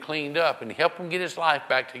helped get him cleaned up and he helped him get his life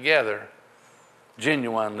back together.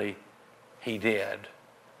 Genuinely, he did.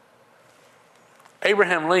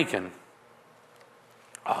 Abraham Lincoln,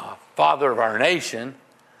 father of our nation,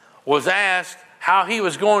 was asked how he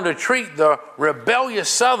was going to treat the rebellious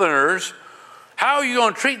Southerners. How are you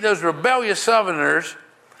going to treat those rebellious Southerners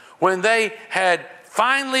when they had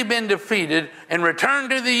finally been defeated and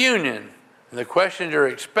returned to the Union? And the questioner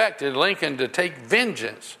expected Lincoln to take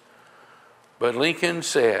vengeance. But Lincoln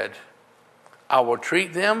said, I will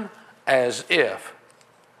treat them as if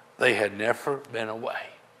they had never been away.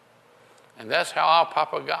 And that's how our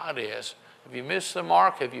Papa God is. Have you missed the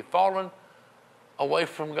mark? Have you fallen away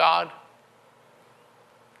from God?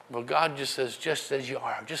 Well, God just says, just as you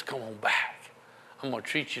are, just come on back. I'm going to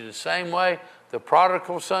treat you the same way the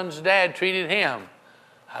prodigal son's dad treated him.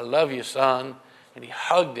 I love you, son. And he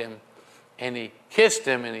hugged him and he kissed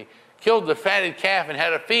him and he killed the fatted calf and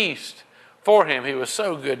had a feast for him. He was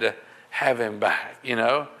so good to have him back, you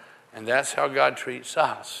know. And that's how God treats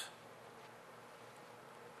us.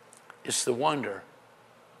 It's the wonder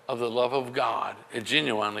of the love of God. It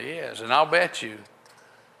genuinely is. And I'll bet you,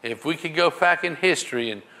 if we could go back in history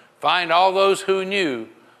and find all those who knew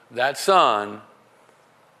that son,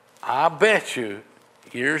 I bet you,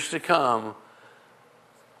 years to come,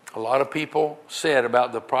 a lot of people said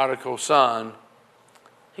about the prodigal son,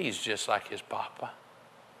 he's just like his papa.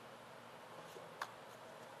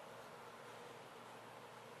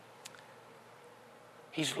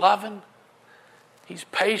 He's loving, he's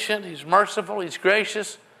patient, he's merciful, he's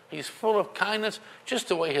gracious, he's full of kindness, just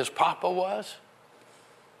the way his papa was.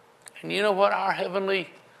 And you know what? Our Heavenly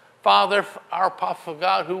Father, our Papa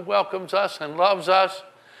God who welcomes us and loves us,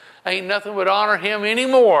 ain't nothing would honor him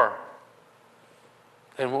anymore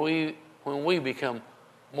than when we become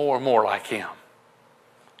more and more like him.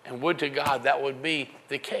 And would to God that would be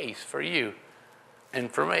the case for you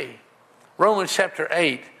and for me. Romans chapter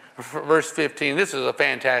 8, verse 15. This is a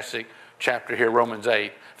fantastic chapter here, Romans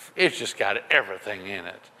 8. It's just got everything in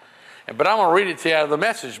it. But I'm going to read it to you out of the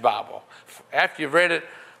Message Bible. After you've read it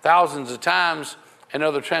thousands of times in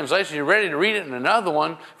other translations, you're ready to read it in another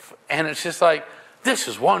one. And it's just like, this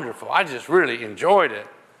is wonderful. I just really enjoyed it.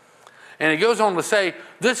 And it goes on to say,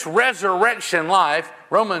 this resurrection life,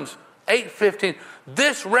 Romans 8:15,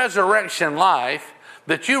 this resurrection life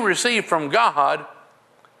that you receive from God,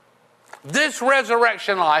 this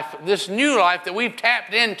resurrection life, this new life that we've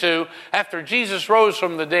tapped into after Jesus rose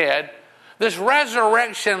from the dead, this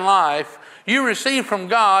resurrection life you receive from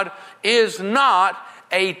God is not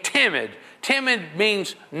a timid. Timid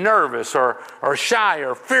means nervous or shy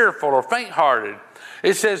or fearful or faint-hearted.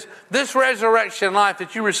 It says, this resurrection life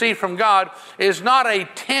that you receive from God is not a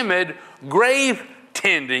timid grave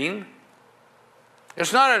tending.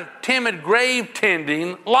 It's not a timid grave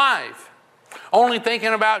tending life. Only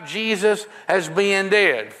thinking about Jesus as being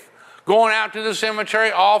dead. Going out to the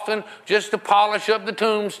cemetery often just to polish up the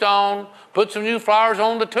tombstone, put some new flowers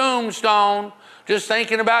on the tombstone, just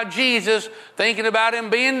thinking about Jesus, thinking about him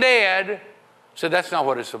being dead. So that's not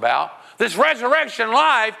what it's about. This resurrection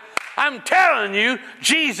life, I'm telling you,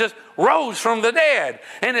 Jesus rose from the dead.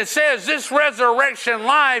 And it says this resurrection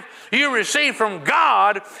life you receive from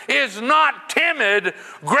God is not timid,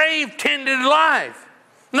 grave-tended life.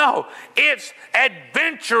 No, it's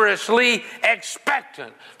adventurously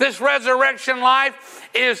expectant. This resurrection life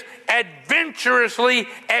is adventurously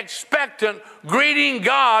expectant, greeting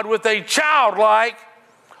God with a childlike,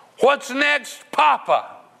 what's next, Papa?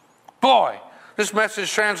 Boy, this Message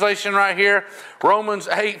translation right here, Romans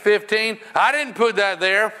 8:15, I didn't put that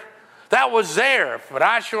there. That was there, but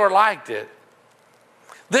I sure liked it.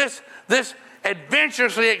 This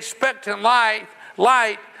adventurously expectant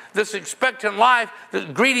light, this expectant life,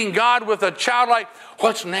 greeting God with a childlike,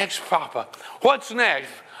 what's next, Papa? What's next?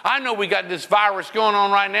 I know we got this virus going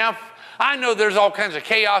on right now. I know there's all kinds of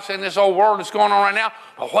chaos in this old world that's going on right now,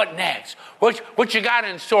 but what next? What you got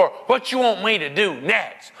in store? What you want me to do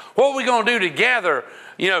next? What are we going to do together,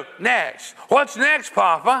 next? What's next,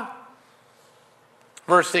 Papa?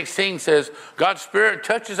 Verse 16 says, God's Spirit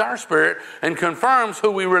touches our spirit and confirms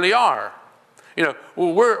who we really are.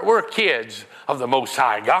 We're kids of the Most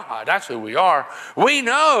High God. That's who we are. We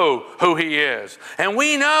know who He is, and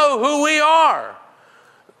we know who we are.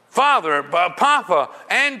 Father, Papa,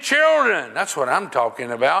 and children. That's what I'm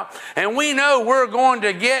talking about. And we know we're going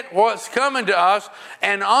to get what's coming to us,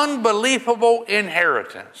 an unbelievable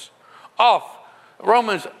inheritance. Off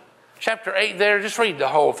Romans chapter 8 there, just read the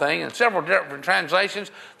whole thing. In several different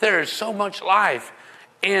translations, there is so much life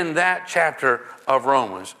in that chapter of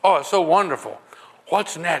Romans. Oh, it's so wonderful.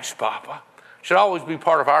 What's next, Papa? Should always be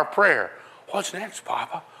part of our prayer. What's next,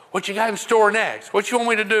 Papa? What you got in store next? What you want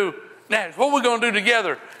me to do next? What are we going to do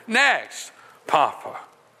together next, Papa?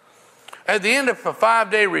 At the end of a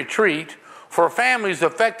 5-day retreat for families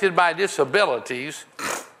affected by disabilities,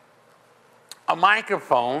 a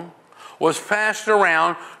microphone was passed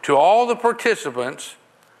around to all the participants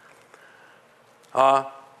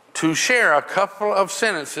to share a couple of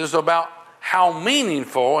sentences about how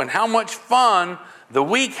meaningful and how much fun the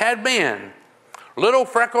week had been. Little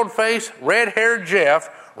freckled-faced, red-haired Jeff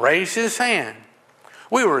raised his hand.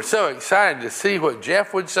 We were so excited to see what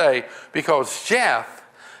Jeff would say because Jeff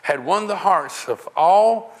had won the hearts of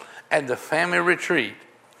all at the family retreat.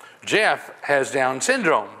 Jeff has Down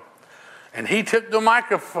syndrome, and he took the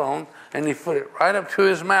microphone and he put it right up to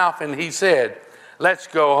his mouth and he said, "Let's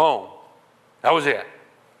go home." That was it.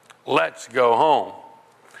 Let's go home.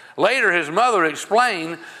 Later, his mother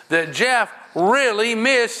explained that Jeff really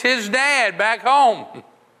missed his dad back home.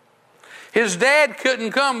 His dad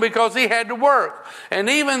couldn't come because he had to work. And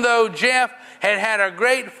even though Jeff had had a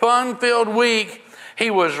great fun-filled week, he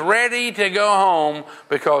was ready to go home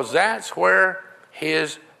because that's where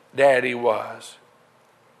his daddy was.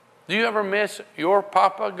 Do you ever miss your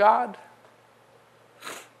Papa God?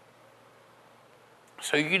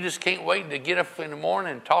 So you just can't wait to get up in the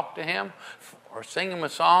morning and talk to Him or sing Him a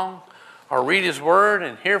song or read His Word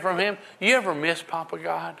and hear from Him? You ever miss Papa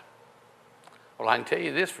God? Well, I can tell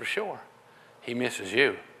you this for sure. He misses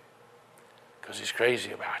you because He's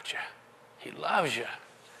crazy about you. He loves you.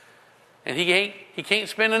 And He can't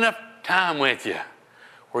spend enough time with you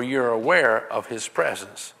where you're aware of His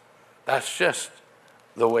presence. That's just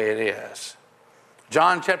the way it is.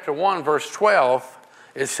 John chapter 1 verse 12,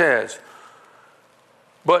 it says,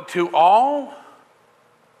 "But to all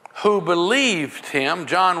who believed Him,"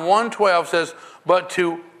 John 1:12 says, "but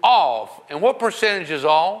to all." And what percentage is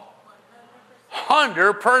all?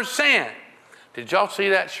 100%. Did y'all see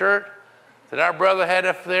that shirt that our brother had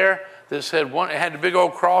up there that said it had the big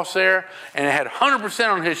old cross there and it had 100%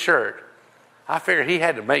 on his shirt? I figured he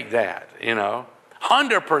had to make that,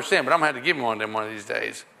 100%, but I'm going to have to give him one of them one of these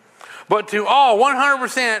days. But to all,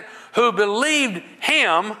 100% who believed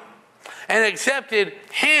Him and accepted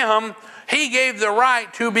Him, He gave the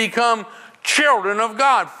right to become children of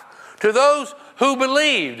God. To those who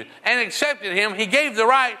believed and accepted Him, He gave the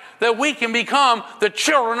right that we can become the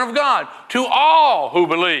children of God. To all who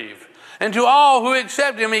believe and to all who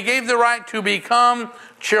accept Him, He gave the right to become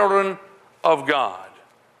children of God.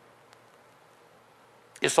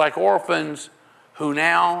 It's like orphans who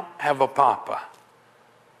now have a Papa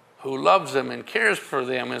who loves them and cares for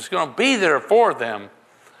them and is going to be there for them.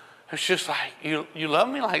 It's just like, you love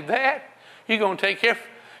me like that? You're going to take care of,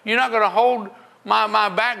 you're not going to hold my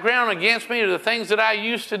background against me or the things that I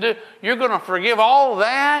used to do. You're going to forgive all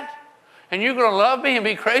that? And you're going to love me and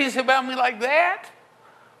be crazy about me like that?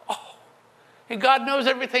 Oh, and God knows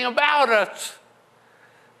everything about us.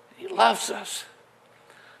 He loves us.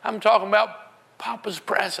 I'm talking about Papa's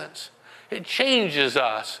presence. It changes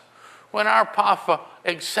us when our Papa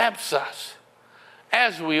accepts us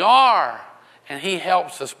as we are, and He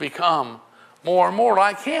helps us become more and more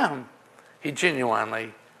like Him. He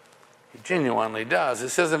genuinely does. It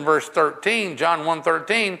says in verse 13, John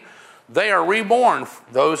 1:13, they are reborn.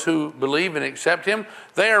 Those who believe and accept Him,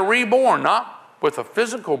 they are reborn, not with a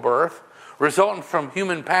physical birth resulting from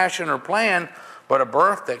human passion or plan, but a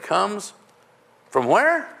birth that comes from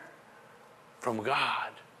where? From God.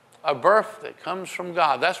 A birth that comes from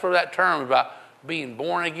God. That's where that term about being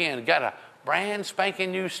born again, got a brand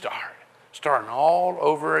spanking new start, starting all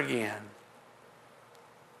over again.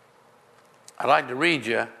 I'd like to read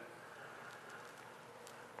you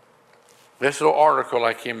this little article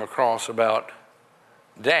I came across about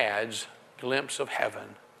Dad's glimpse of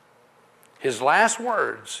heaven. His last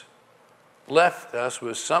words left us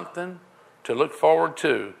with something to look forward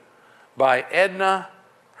to, by Edna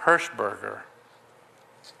Hirschberger.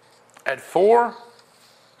 At 4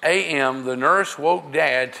 a.m., the nurse woke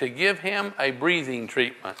Dad to give him a breathing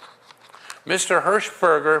treatment. Mr.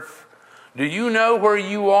 Hirschberger, do you know where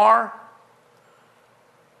you are?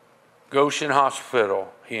 Goshen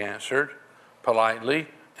Hospital, he answered politely,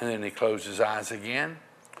 and then he closed his eyes again.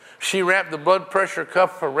 She wrapped the blood pressure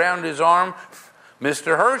cuff around his arm.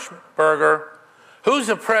 Mr. Hirschberger, who's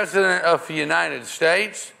the President of the United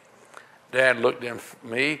States? Dad looked at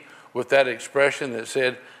me with that expression that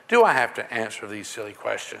said, do I have to answer these silly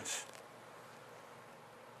questions?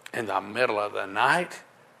 In the middle of the night,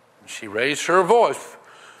 she raised her voice.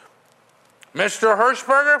 Mr.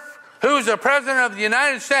 Hirschberger, who's the President of the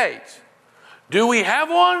United States? Do we have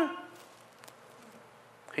one?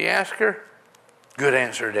 He asked her. Good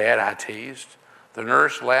answer, Dad, I teased. The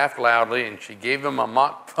nurse laughed loudly and she gave him a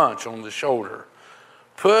mock punch on the shoulder.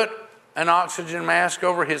 Put an oxygen mask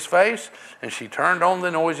over his face and she turned on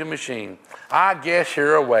the noisy machine. I guess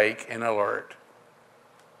you're awake and alert.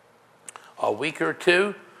 A week or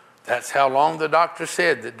two, that's how long the doctor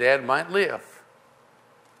said that Dad might live.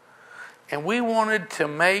 And we wanted to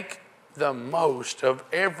make the most of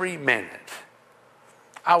every minute.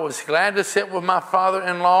 I was glad to sit with my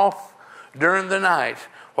father-in-law during the night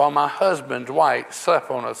while my husband, Dwight,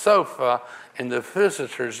 slept on a sofa in the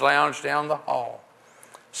visitors' lounge down the hall.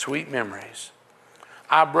 Sweet memories.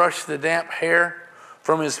 I brushed the damp hair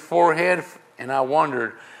from his forehead and I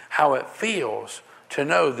wondered how it feels to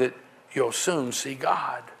know that you'll soon see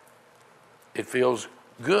God. It feels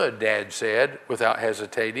good, Dad said without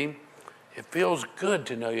hesitating. It feels good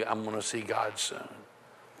to know I'm going to see God soon.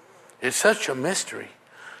 It's such a mystery.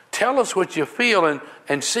 Tell us what you feel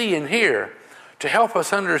and see and hear to help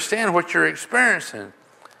us understand what you're experiencing.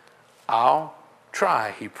 I'll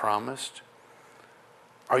try, he promised.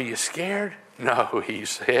 Are you scared? No, he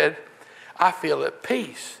said. I feel at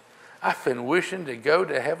peace. I've been wishing to go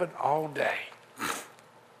to heaven all day.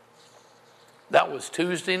 That was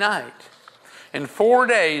Tuesday night. In 4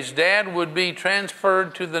 days, Dad would be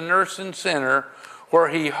transferred to the nursing center where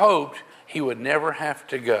he hoped he would never have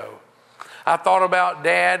to go. I thought about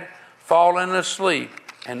Dad falling asleep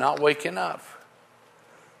and not waking up.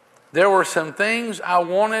 There were some things I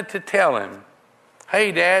wanted to tell him.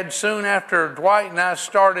 Hey, Dad, soon after Dwight and I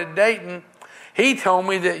started dating, he told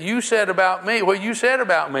me that you said about me,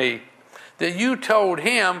 that you told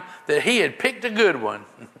him that he had picked a good one.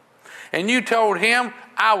 And you told him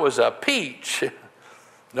I was a peach.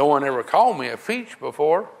 No one ever called me a peach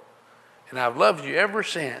before. And I've loved you ever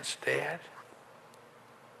since, Dad.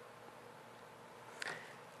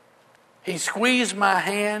 He squeezed my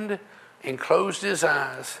hand and closed his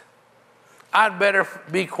eyes. I'd better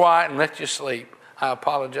be quiet and let you sleep. I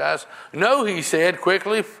apologized. No, he said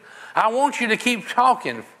quickly. I want you to keep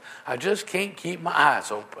talking. I just can't keep my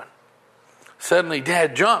eyes open. Suddenly,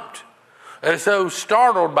 Dad jumped, as though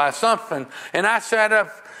startled by something, and I sat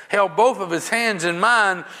up, held both of his hands in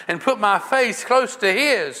mine, and put my face close to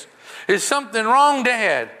his. Is something wrong,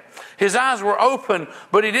 Dad? His eyes were open,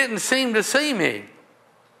 but he didn't seem to see me.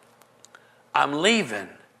 I'm leaving.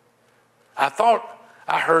 I thought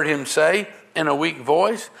I heard him say in a weak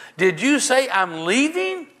voice. Did you say I'm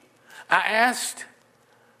leaving? I asked.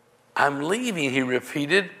 I'm leaving, he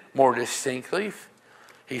repeated more distinctly.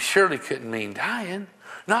 He surely couldn't mean dying.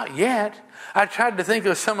 Not yet. I tried to think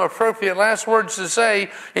of some appropriate last words to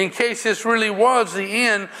say in case this really was the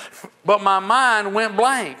end, but my mind went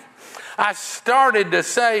blank. I started to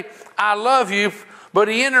say, I love you, but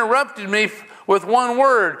he interrupted me with one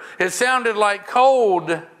word. It sounded like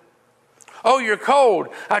cold. Oh, you're cold.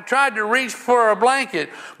 I tried to reach for a blanket,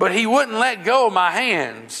 but he wouldn't let go of my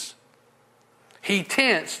hands. He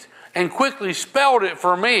tensed and quickly spelled it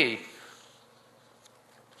for me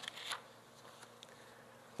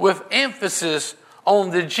with emphasis on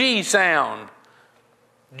the G sound.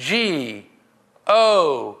 G-O-L-D.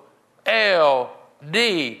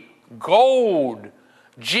 Gold.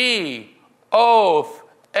 G-O-L-D,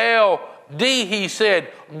 he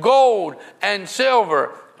said. Gold and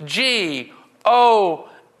silver. G-O-L.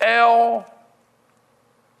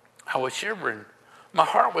 I was shivering. My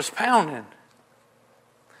heart was pounding.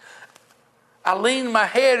 I leaned my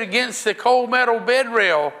head against the cold metal bed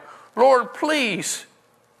rail. Lord, please,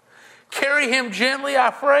 carry him gently,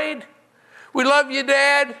 I prayed. We love you,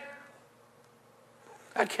 Dad.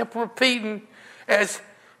 I kept repeating as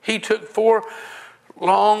he took 4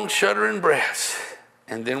 long, shuddering breaths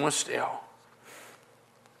and then was still.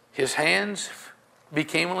 His hands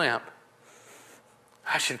became limp.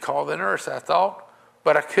 I should call the nurse, I thought,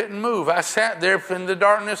 but I couldn't move. I sat there in the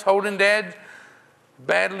darkness holding Dad's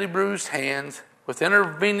badly bruised hands with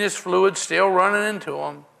intravenous fluid still running into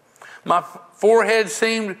them. My forehead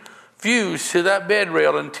seemed fused to that bed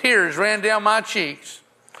rail, and tears ran down my cheeks.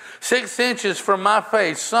 6 inches from my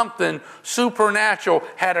face, something supernatural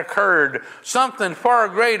had occurred, something far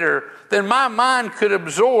greater than my mind could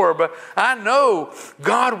absorb. I know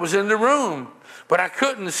God was in the room, but I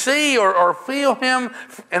couldn't see or feel him,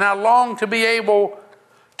 and I longed to be able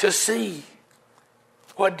to see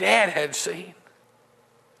what Dad had seen.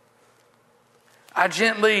 I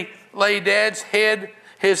gently laid Dad's head,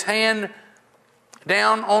 his hand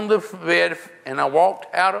down on the bed, and I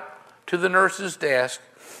walked out to the nurse's desk.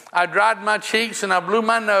 I dried my cheeks and I blew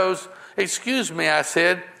my nose. "Excuse me," I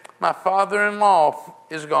said, "my father-in-law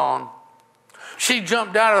is gone." She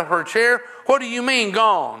jumped out of her chair. "What do you mean,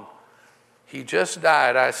 gone?" "He just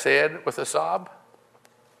died," I said with a sob.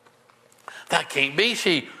 "That can't be,"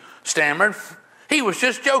 she stammered. "He was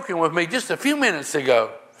just joking with me just a few minutes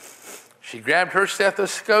ago." She grabbed her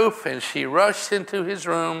stethoscope and she rushed into his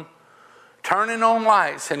room, turning on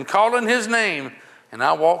lights and calling his name. And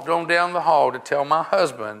I walked on down the hall to tell my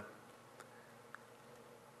husband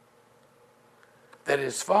that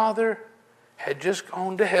his father had just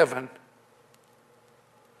gone to heaven.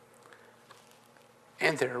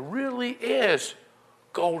 And there really is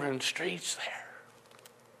golden streets there.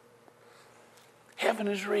 Heaven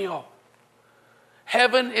is real.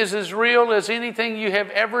 Heaven is as real as anything you have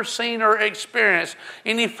ever seen or experienced.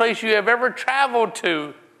 Any place you have ever traveled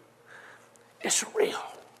to. It's real.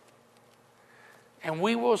 And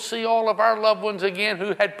we will see all of our loved ones again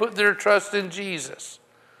who had put their trust in Jesus.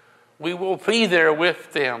 We will be there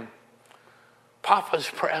with them. Papa's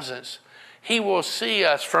presence. He will see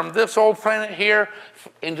us from this old planet here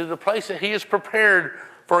into the place that he has prepared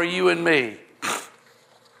for you and me.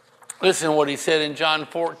 Listen to what he said in John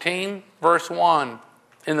 14, verse 1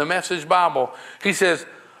 in the Message Bible. He says,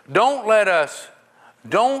 don't let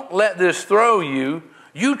this throw you.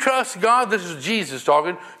 You trust God. This is Jesus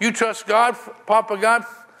talking. You trust God, Papa God,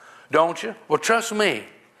 don't you? Well, trust me.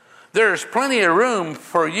 There's plenty of room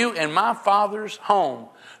for you in my Father's home.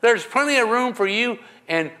 There's plenty of room for you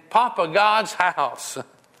in Papa God's house.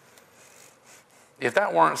 If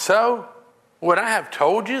that weren't so, would I have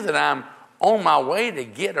told you that I'm on my way to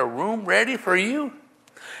get a room ready for you?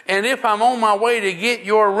 And if I'm on my way to get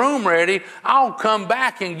your room ready, I'll come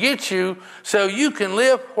back and get you so you can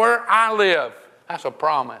live where I live. That's a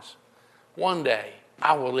promise. One day,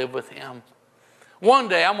 I will live with him. One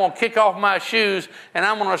day, I'm going to kick off my shoes and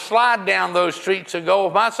I'm going to slide down those streets of gold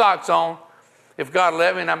with my socks on. If God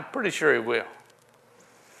let me, and I'm pretty sure he will.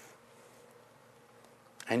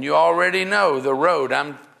 And you already know the road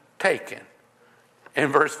I'm taking.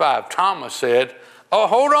 In verse 5, Thomas said, "Oh,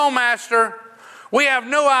 hold on, Master. We have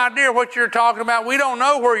no idea what you're talking about. We don't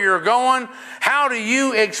know where you're going. How do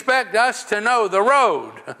you expect us to know the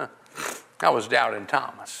road?" That was doubting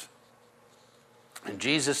Thomas. And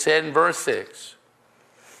Jesus said in verse 6,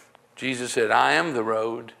 Jesus said, "I am the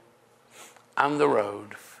road. I'm the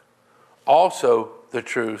road. Also the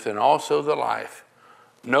truth and also the life.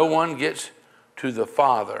 No one gets to the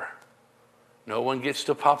Father. No one gets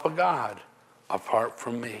to Papa God apart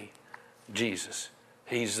from me." Jesus.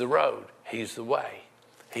 He's the road. He's the way.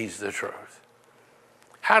 He's the truth.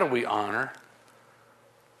 How do we honor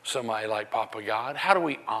somebody like Papa God? How do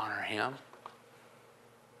we honor him?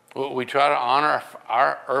 Well, we try to honor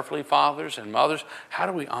our earthly fathers and mothers. How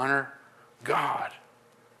do we honor God,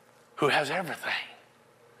 who has everything?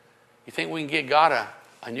 You think we can get God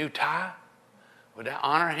a new tie? Would that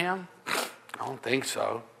honor him? I don't think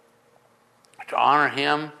so. To honor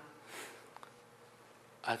him,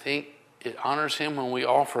 I think it honors him when we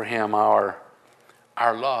offer him our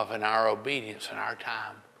love and our obedience and our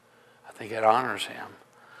time. I think it honors him.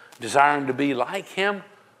 Desiring to be like him,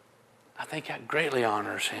 I think that greatly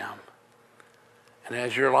honors him. And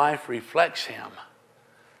as your life reflects him,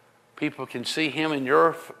 people can see him in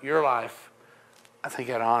your life. I think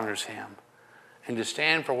it honors him. And to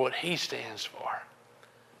stand for what he stands for,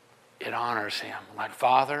 it honors him. Like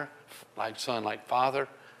father, like son, like father,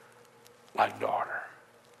 like daughter.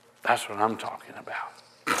 That's what I'm talking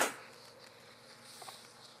about.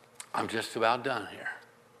 I'm just about done here.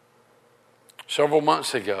 Several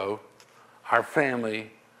months ago, our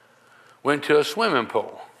family went to a swimming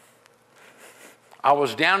pool. I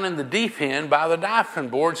was down in the deep end by the diving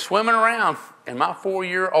board swimming around, and my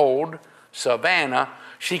 4-year-old, Savannah,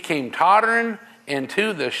 she came tottering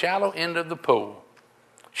into the shallow end of the pool.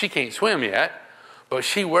 She can't swim yet, but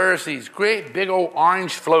she wears these great big old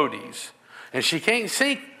orange floaties, and she can't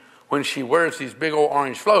sink when she wears these big old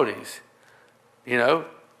orange floaties. You know,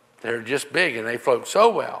 they're just big and they float so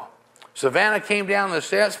well. Savannah came down the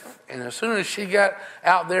steps, and as soon as she got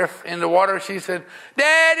out there in the water, she said,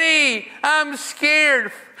 "Daddy, I'm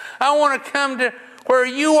scared. I want to come to where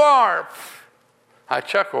you are." I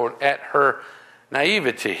chuckled at her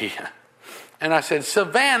naivety. And I said,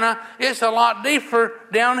 "Savannah, it's a lot deeper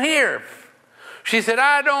down here." She said,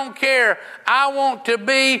 "I don't care. I want to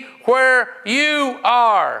be where you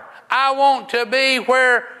are. I want to be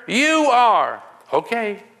where you are."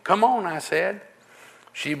 "Okay, come on," I said.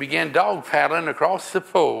 She began dog paddling across the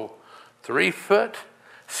pool. 3 foot,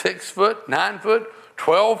 6 foot, 9 foot,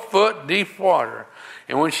 12 foot deep water.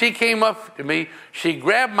 And when she came up to me, she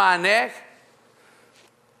grabbed my neck,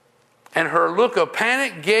 and her look of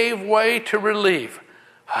panic gave way to relief.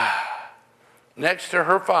 Next to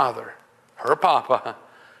her father, her papa,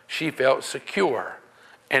 she felt secure.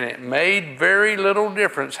 And it made very little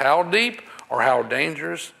difference how deep or how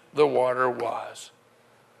dangerous the water was.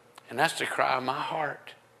 And that's the cry of my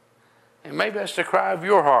heart. And maybe that's the cry of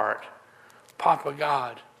your heart. Papa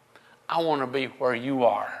God, I want to be where you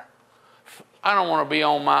are. I don't want to be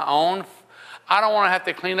on my own. I don't want to have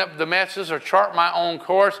to clean up the messes or chart my own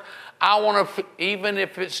course. I want to, even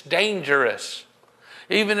if it's dangerous,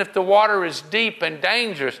 even if the water is deep and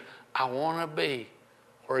dangerous, I want to be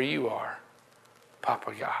where you are,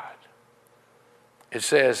 Papa God. It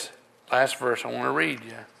says, last verse I want to read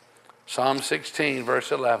you. Psalm 16,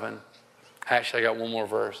 verse 11. Actually, I got one more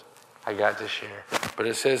verse I got to share. But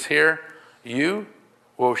it says here, "You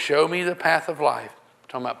will show me the path of life." I'm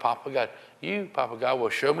talking about Papa God. You, Papa God, will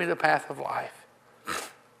show me the path of life.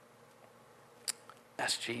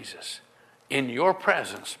 That's Jesus. In your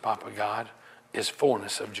presence, Papa God, is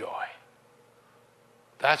fullness of joy.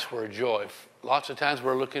 That's where joy. Lots of times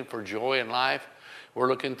we're looking for joy in life. We're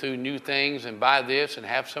looking through new things and buy this and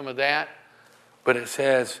have some of that. But it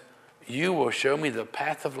says, "You will show me the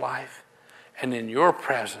path of life, and in your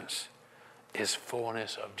presence is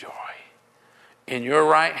fullness of joy. In your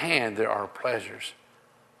right hand there are pleasures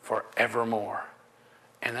forevermore."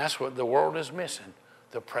 And that's what the world is missing,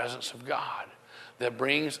 the presence of God that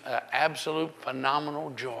brings an absolute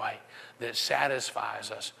phenomenal joy that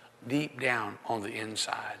satisfies us deep down on the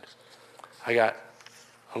inside. I got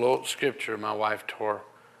a little scripture my wife tore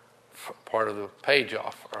part of the page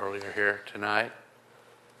off earlier here tonight.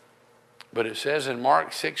 But it says in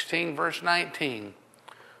Mark 16, verse 19,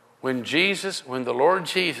 when the Lord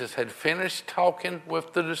Jesus had finished talking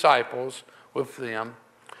with the disciples, with them,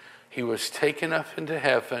 he was taken up into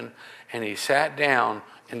heaven, and he sat down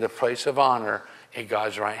in the place of honor at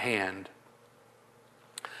God's right hand.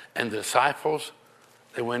 And the disciples,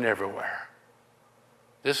 they went everywhere.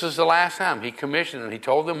 This is the last time he commissioned them. He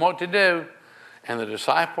told them what to do. And the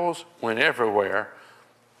disciples went everywhere.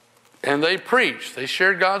 And they preached. They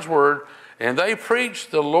shared God's word. And they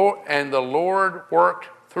preached the Lord. And the Lord worked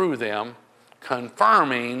through them,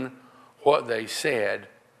 confirming what they said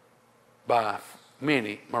by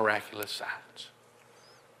many miraculous signs.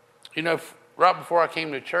 You know, right before I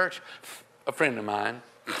came to church, a friend of mine,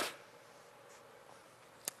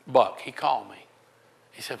 Buck, he called me.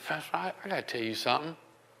 He said, "Pastor, I got to tell you something."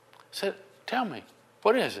 I said, "Tell me,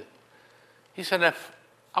 what is it?" He said, "If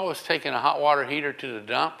I was taking a hot water heater to the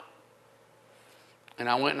dump, and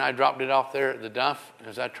I went and I dropped it off there at the dump, and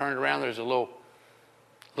as I turned around, there's a little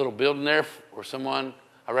building there where someone,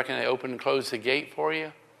 I reckon they opened and closed the gate for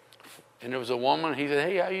you. And there was a woman, he said,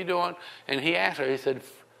 'Hey, how you doing?' And he asked her, he said,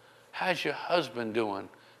 'How's your husband doing?'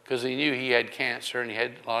 Because he knew he had cancer and he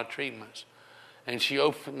had a lot of treatments. And she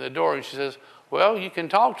opened the door and she says, 'Well, you can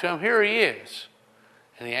talk to him. Here he is.'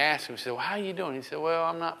 And he asked him, he said, 'Well, how are you doing?' He said, 'Well,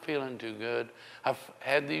 I'm not feeling too good. I've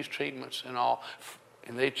had these treatments and all.'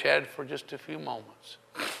 And they chatted for just a few moments.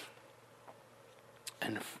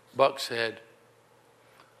 And Buck said,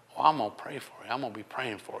 'Well, I'm going to pray for you. I'm going to be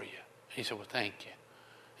praying for you.' He said, 'Well, thank you.'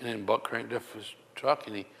 And then Buck cranked up his truck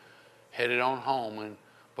and he headed on home. And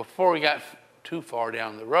before he got too far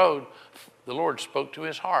down the road, the Lord spoke to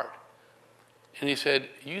his heart. And he said,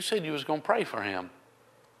 'You said you was going to pray for him.'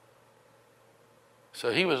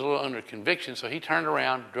 So he was a little under conviction. So he turned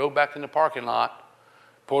around, drove back in the parking lot,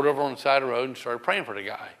 pulled over on the side of the road and started praying for the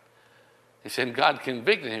guy. He said, God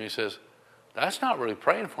convicted him. He says, 'That's not really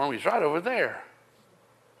praying for him. He's right over there.'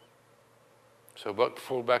 So Buck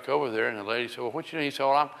pulled back over there, and the lady said, 'Well, what you doing?' He said,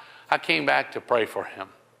 'Well, I came back to pray for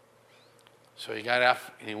him.' So he got out,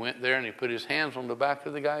 and he went there, and he put his hands on the back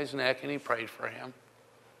of the guy's neck, and he prayed for him.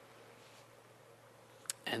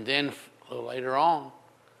 And then a little later on,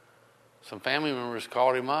 some family members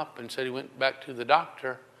called him up and said he went back to the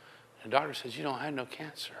doctor. And the doctor says, 'You don't have no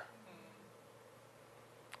cancer.'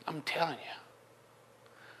 I'm telling you,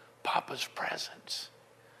 Papa's presence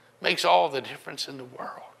makes all the difference in the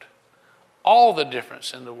world. all the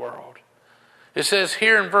difference in the world. It says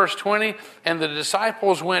here in verse 20, and the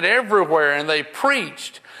disciples went everywhere and they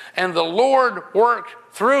preached, and the Lord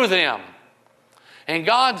worked through them. And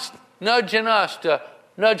God's nudging us to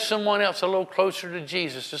nudge someone else a little closer to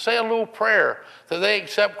Jesus, to say a little prayer that they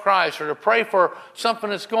accept Christ, or to pray for something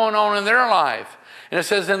that's going on in their life. And it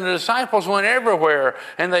says, and the disciples went everywhere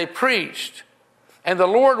and they preached, and the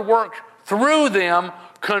Lord worked through them,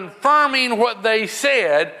 confirming what they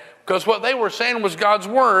said, because what they were saying was God's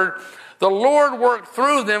word. The Lord worked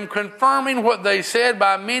through them, confirming what they said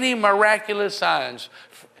by many miraculous signs.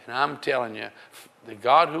 And I'm telling you, the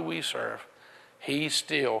God who we serve, He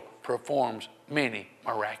still performs many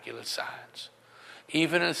miraculous signs.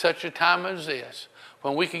 Even in such a time as this,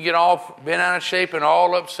 when we can get all bent out of shape and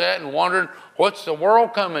all upset and wondering, what's the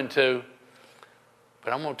world coming to?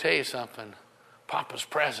 But I'm going to tell you something. Papa's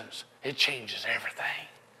presence, it changes everything.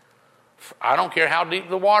 I don't care how deep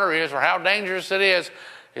the water is or how dangerous it is.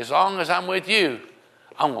 As long as I'm with you,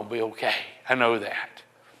 I'm going to be okay. I know that.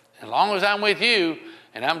 As long as I'm with you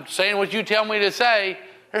and I'm saying what you tell me to say,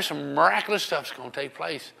 there's some miraculous stuff that's going to take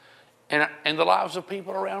place in the lives of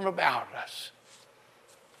people around about us.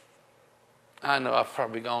 I know I've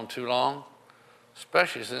probably gone too long,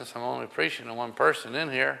 especially since I'm only preaching to one person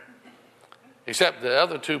in here, except the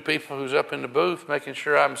other two people who's up in the booth making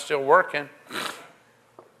sure I'm still working.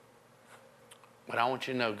 But I want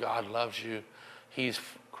you to know God loves you. He's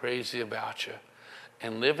crazy about you.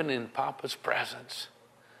 And living in Papa's presence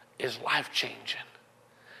is life-changing.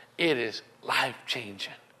 It is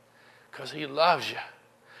life-changing because He loves you.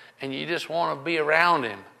 And you just want to be around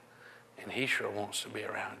Him. And He sure wants to be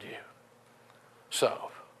around you.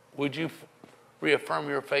 So, would you reaffirm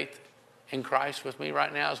your faith in Christ with me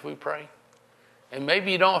right now as we pray? And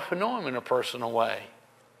maybe you don't know Him in a personal way.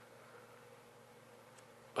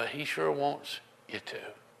 But He sure wants you to.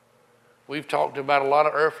 We've talked about a lot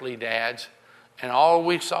of earthly dads, and all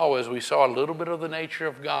we saw was we saw a little bit of the nature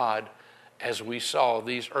of God as we saw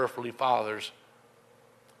these earthly fathers.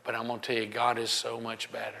 But I'm going to tell you, God is so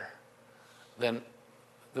much better than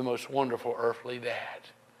the most wonderful earthly dad.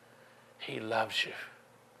 He loves you.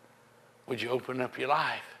 Would you open up your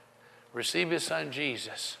life? Receive His Son,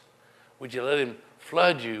 Jesus. Would you let Him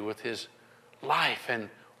flood you with His life and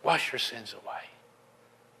wash your sins away?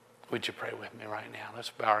 Would you pray with me right now?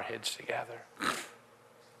 Let's bow our heads together.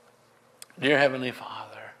 Dear Heavenly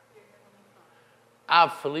Father, I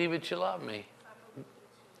believe that you love me.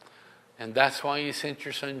 And that's why you sent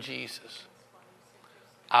your Son Jesus.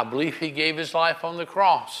 I believe He gave His life on the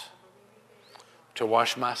cross to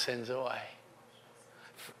wash my sins away.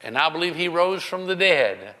 And I believe He rose from the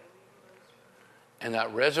dead. And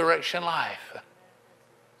that resurrection life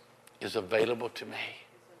is available to me.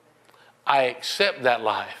 I accept that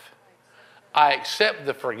life. I accept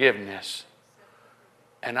the forgiveness,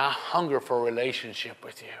 and I hunger for a relationship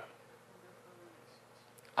with you.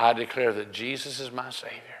 I declare that Jesus is my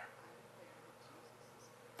Savior.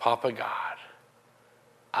 Papa God,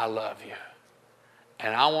 I love you,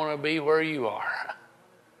 and I want to be where you are.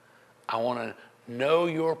 I want to know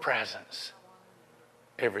your presence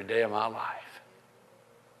every day of my life.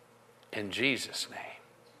 In Jesus' name,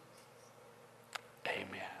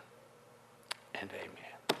 amen and amen.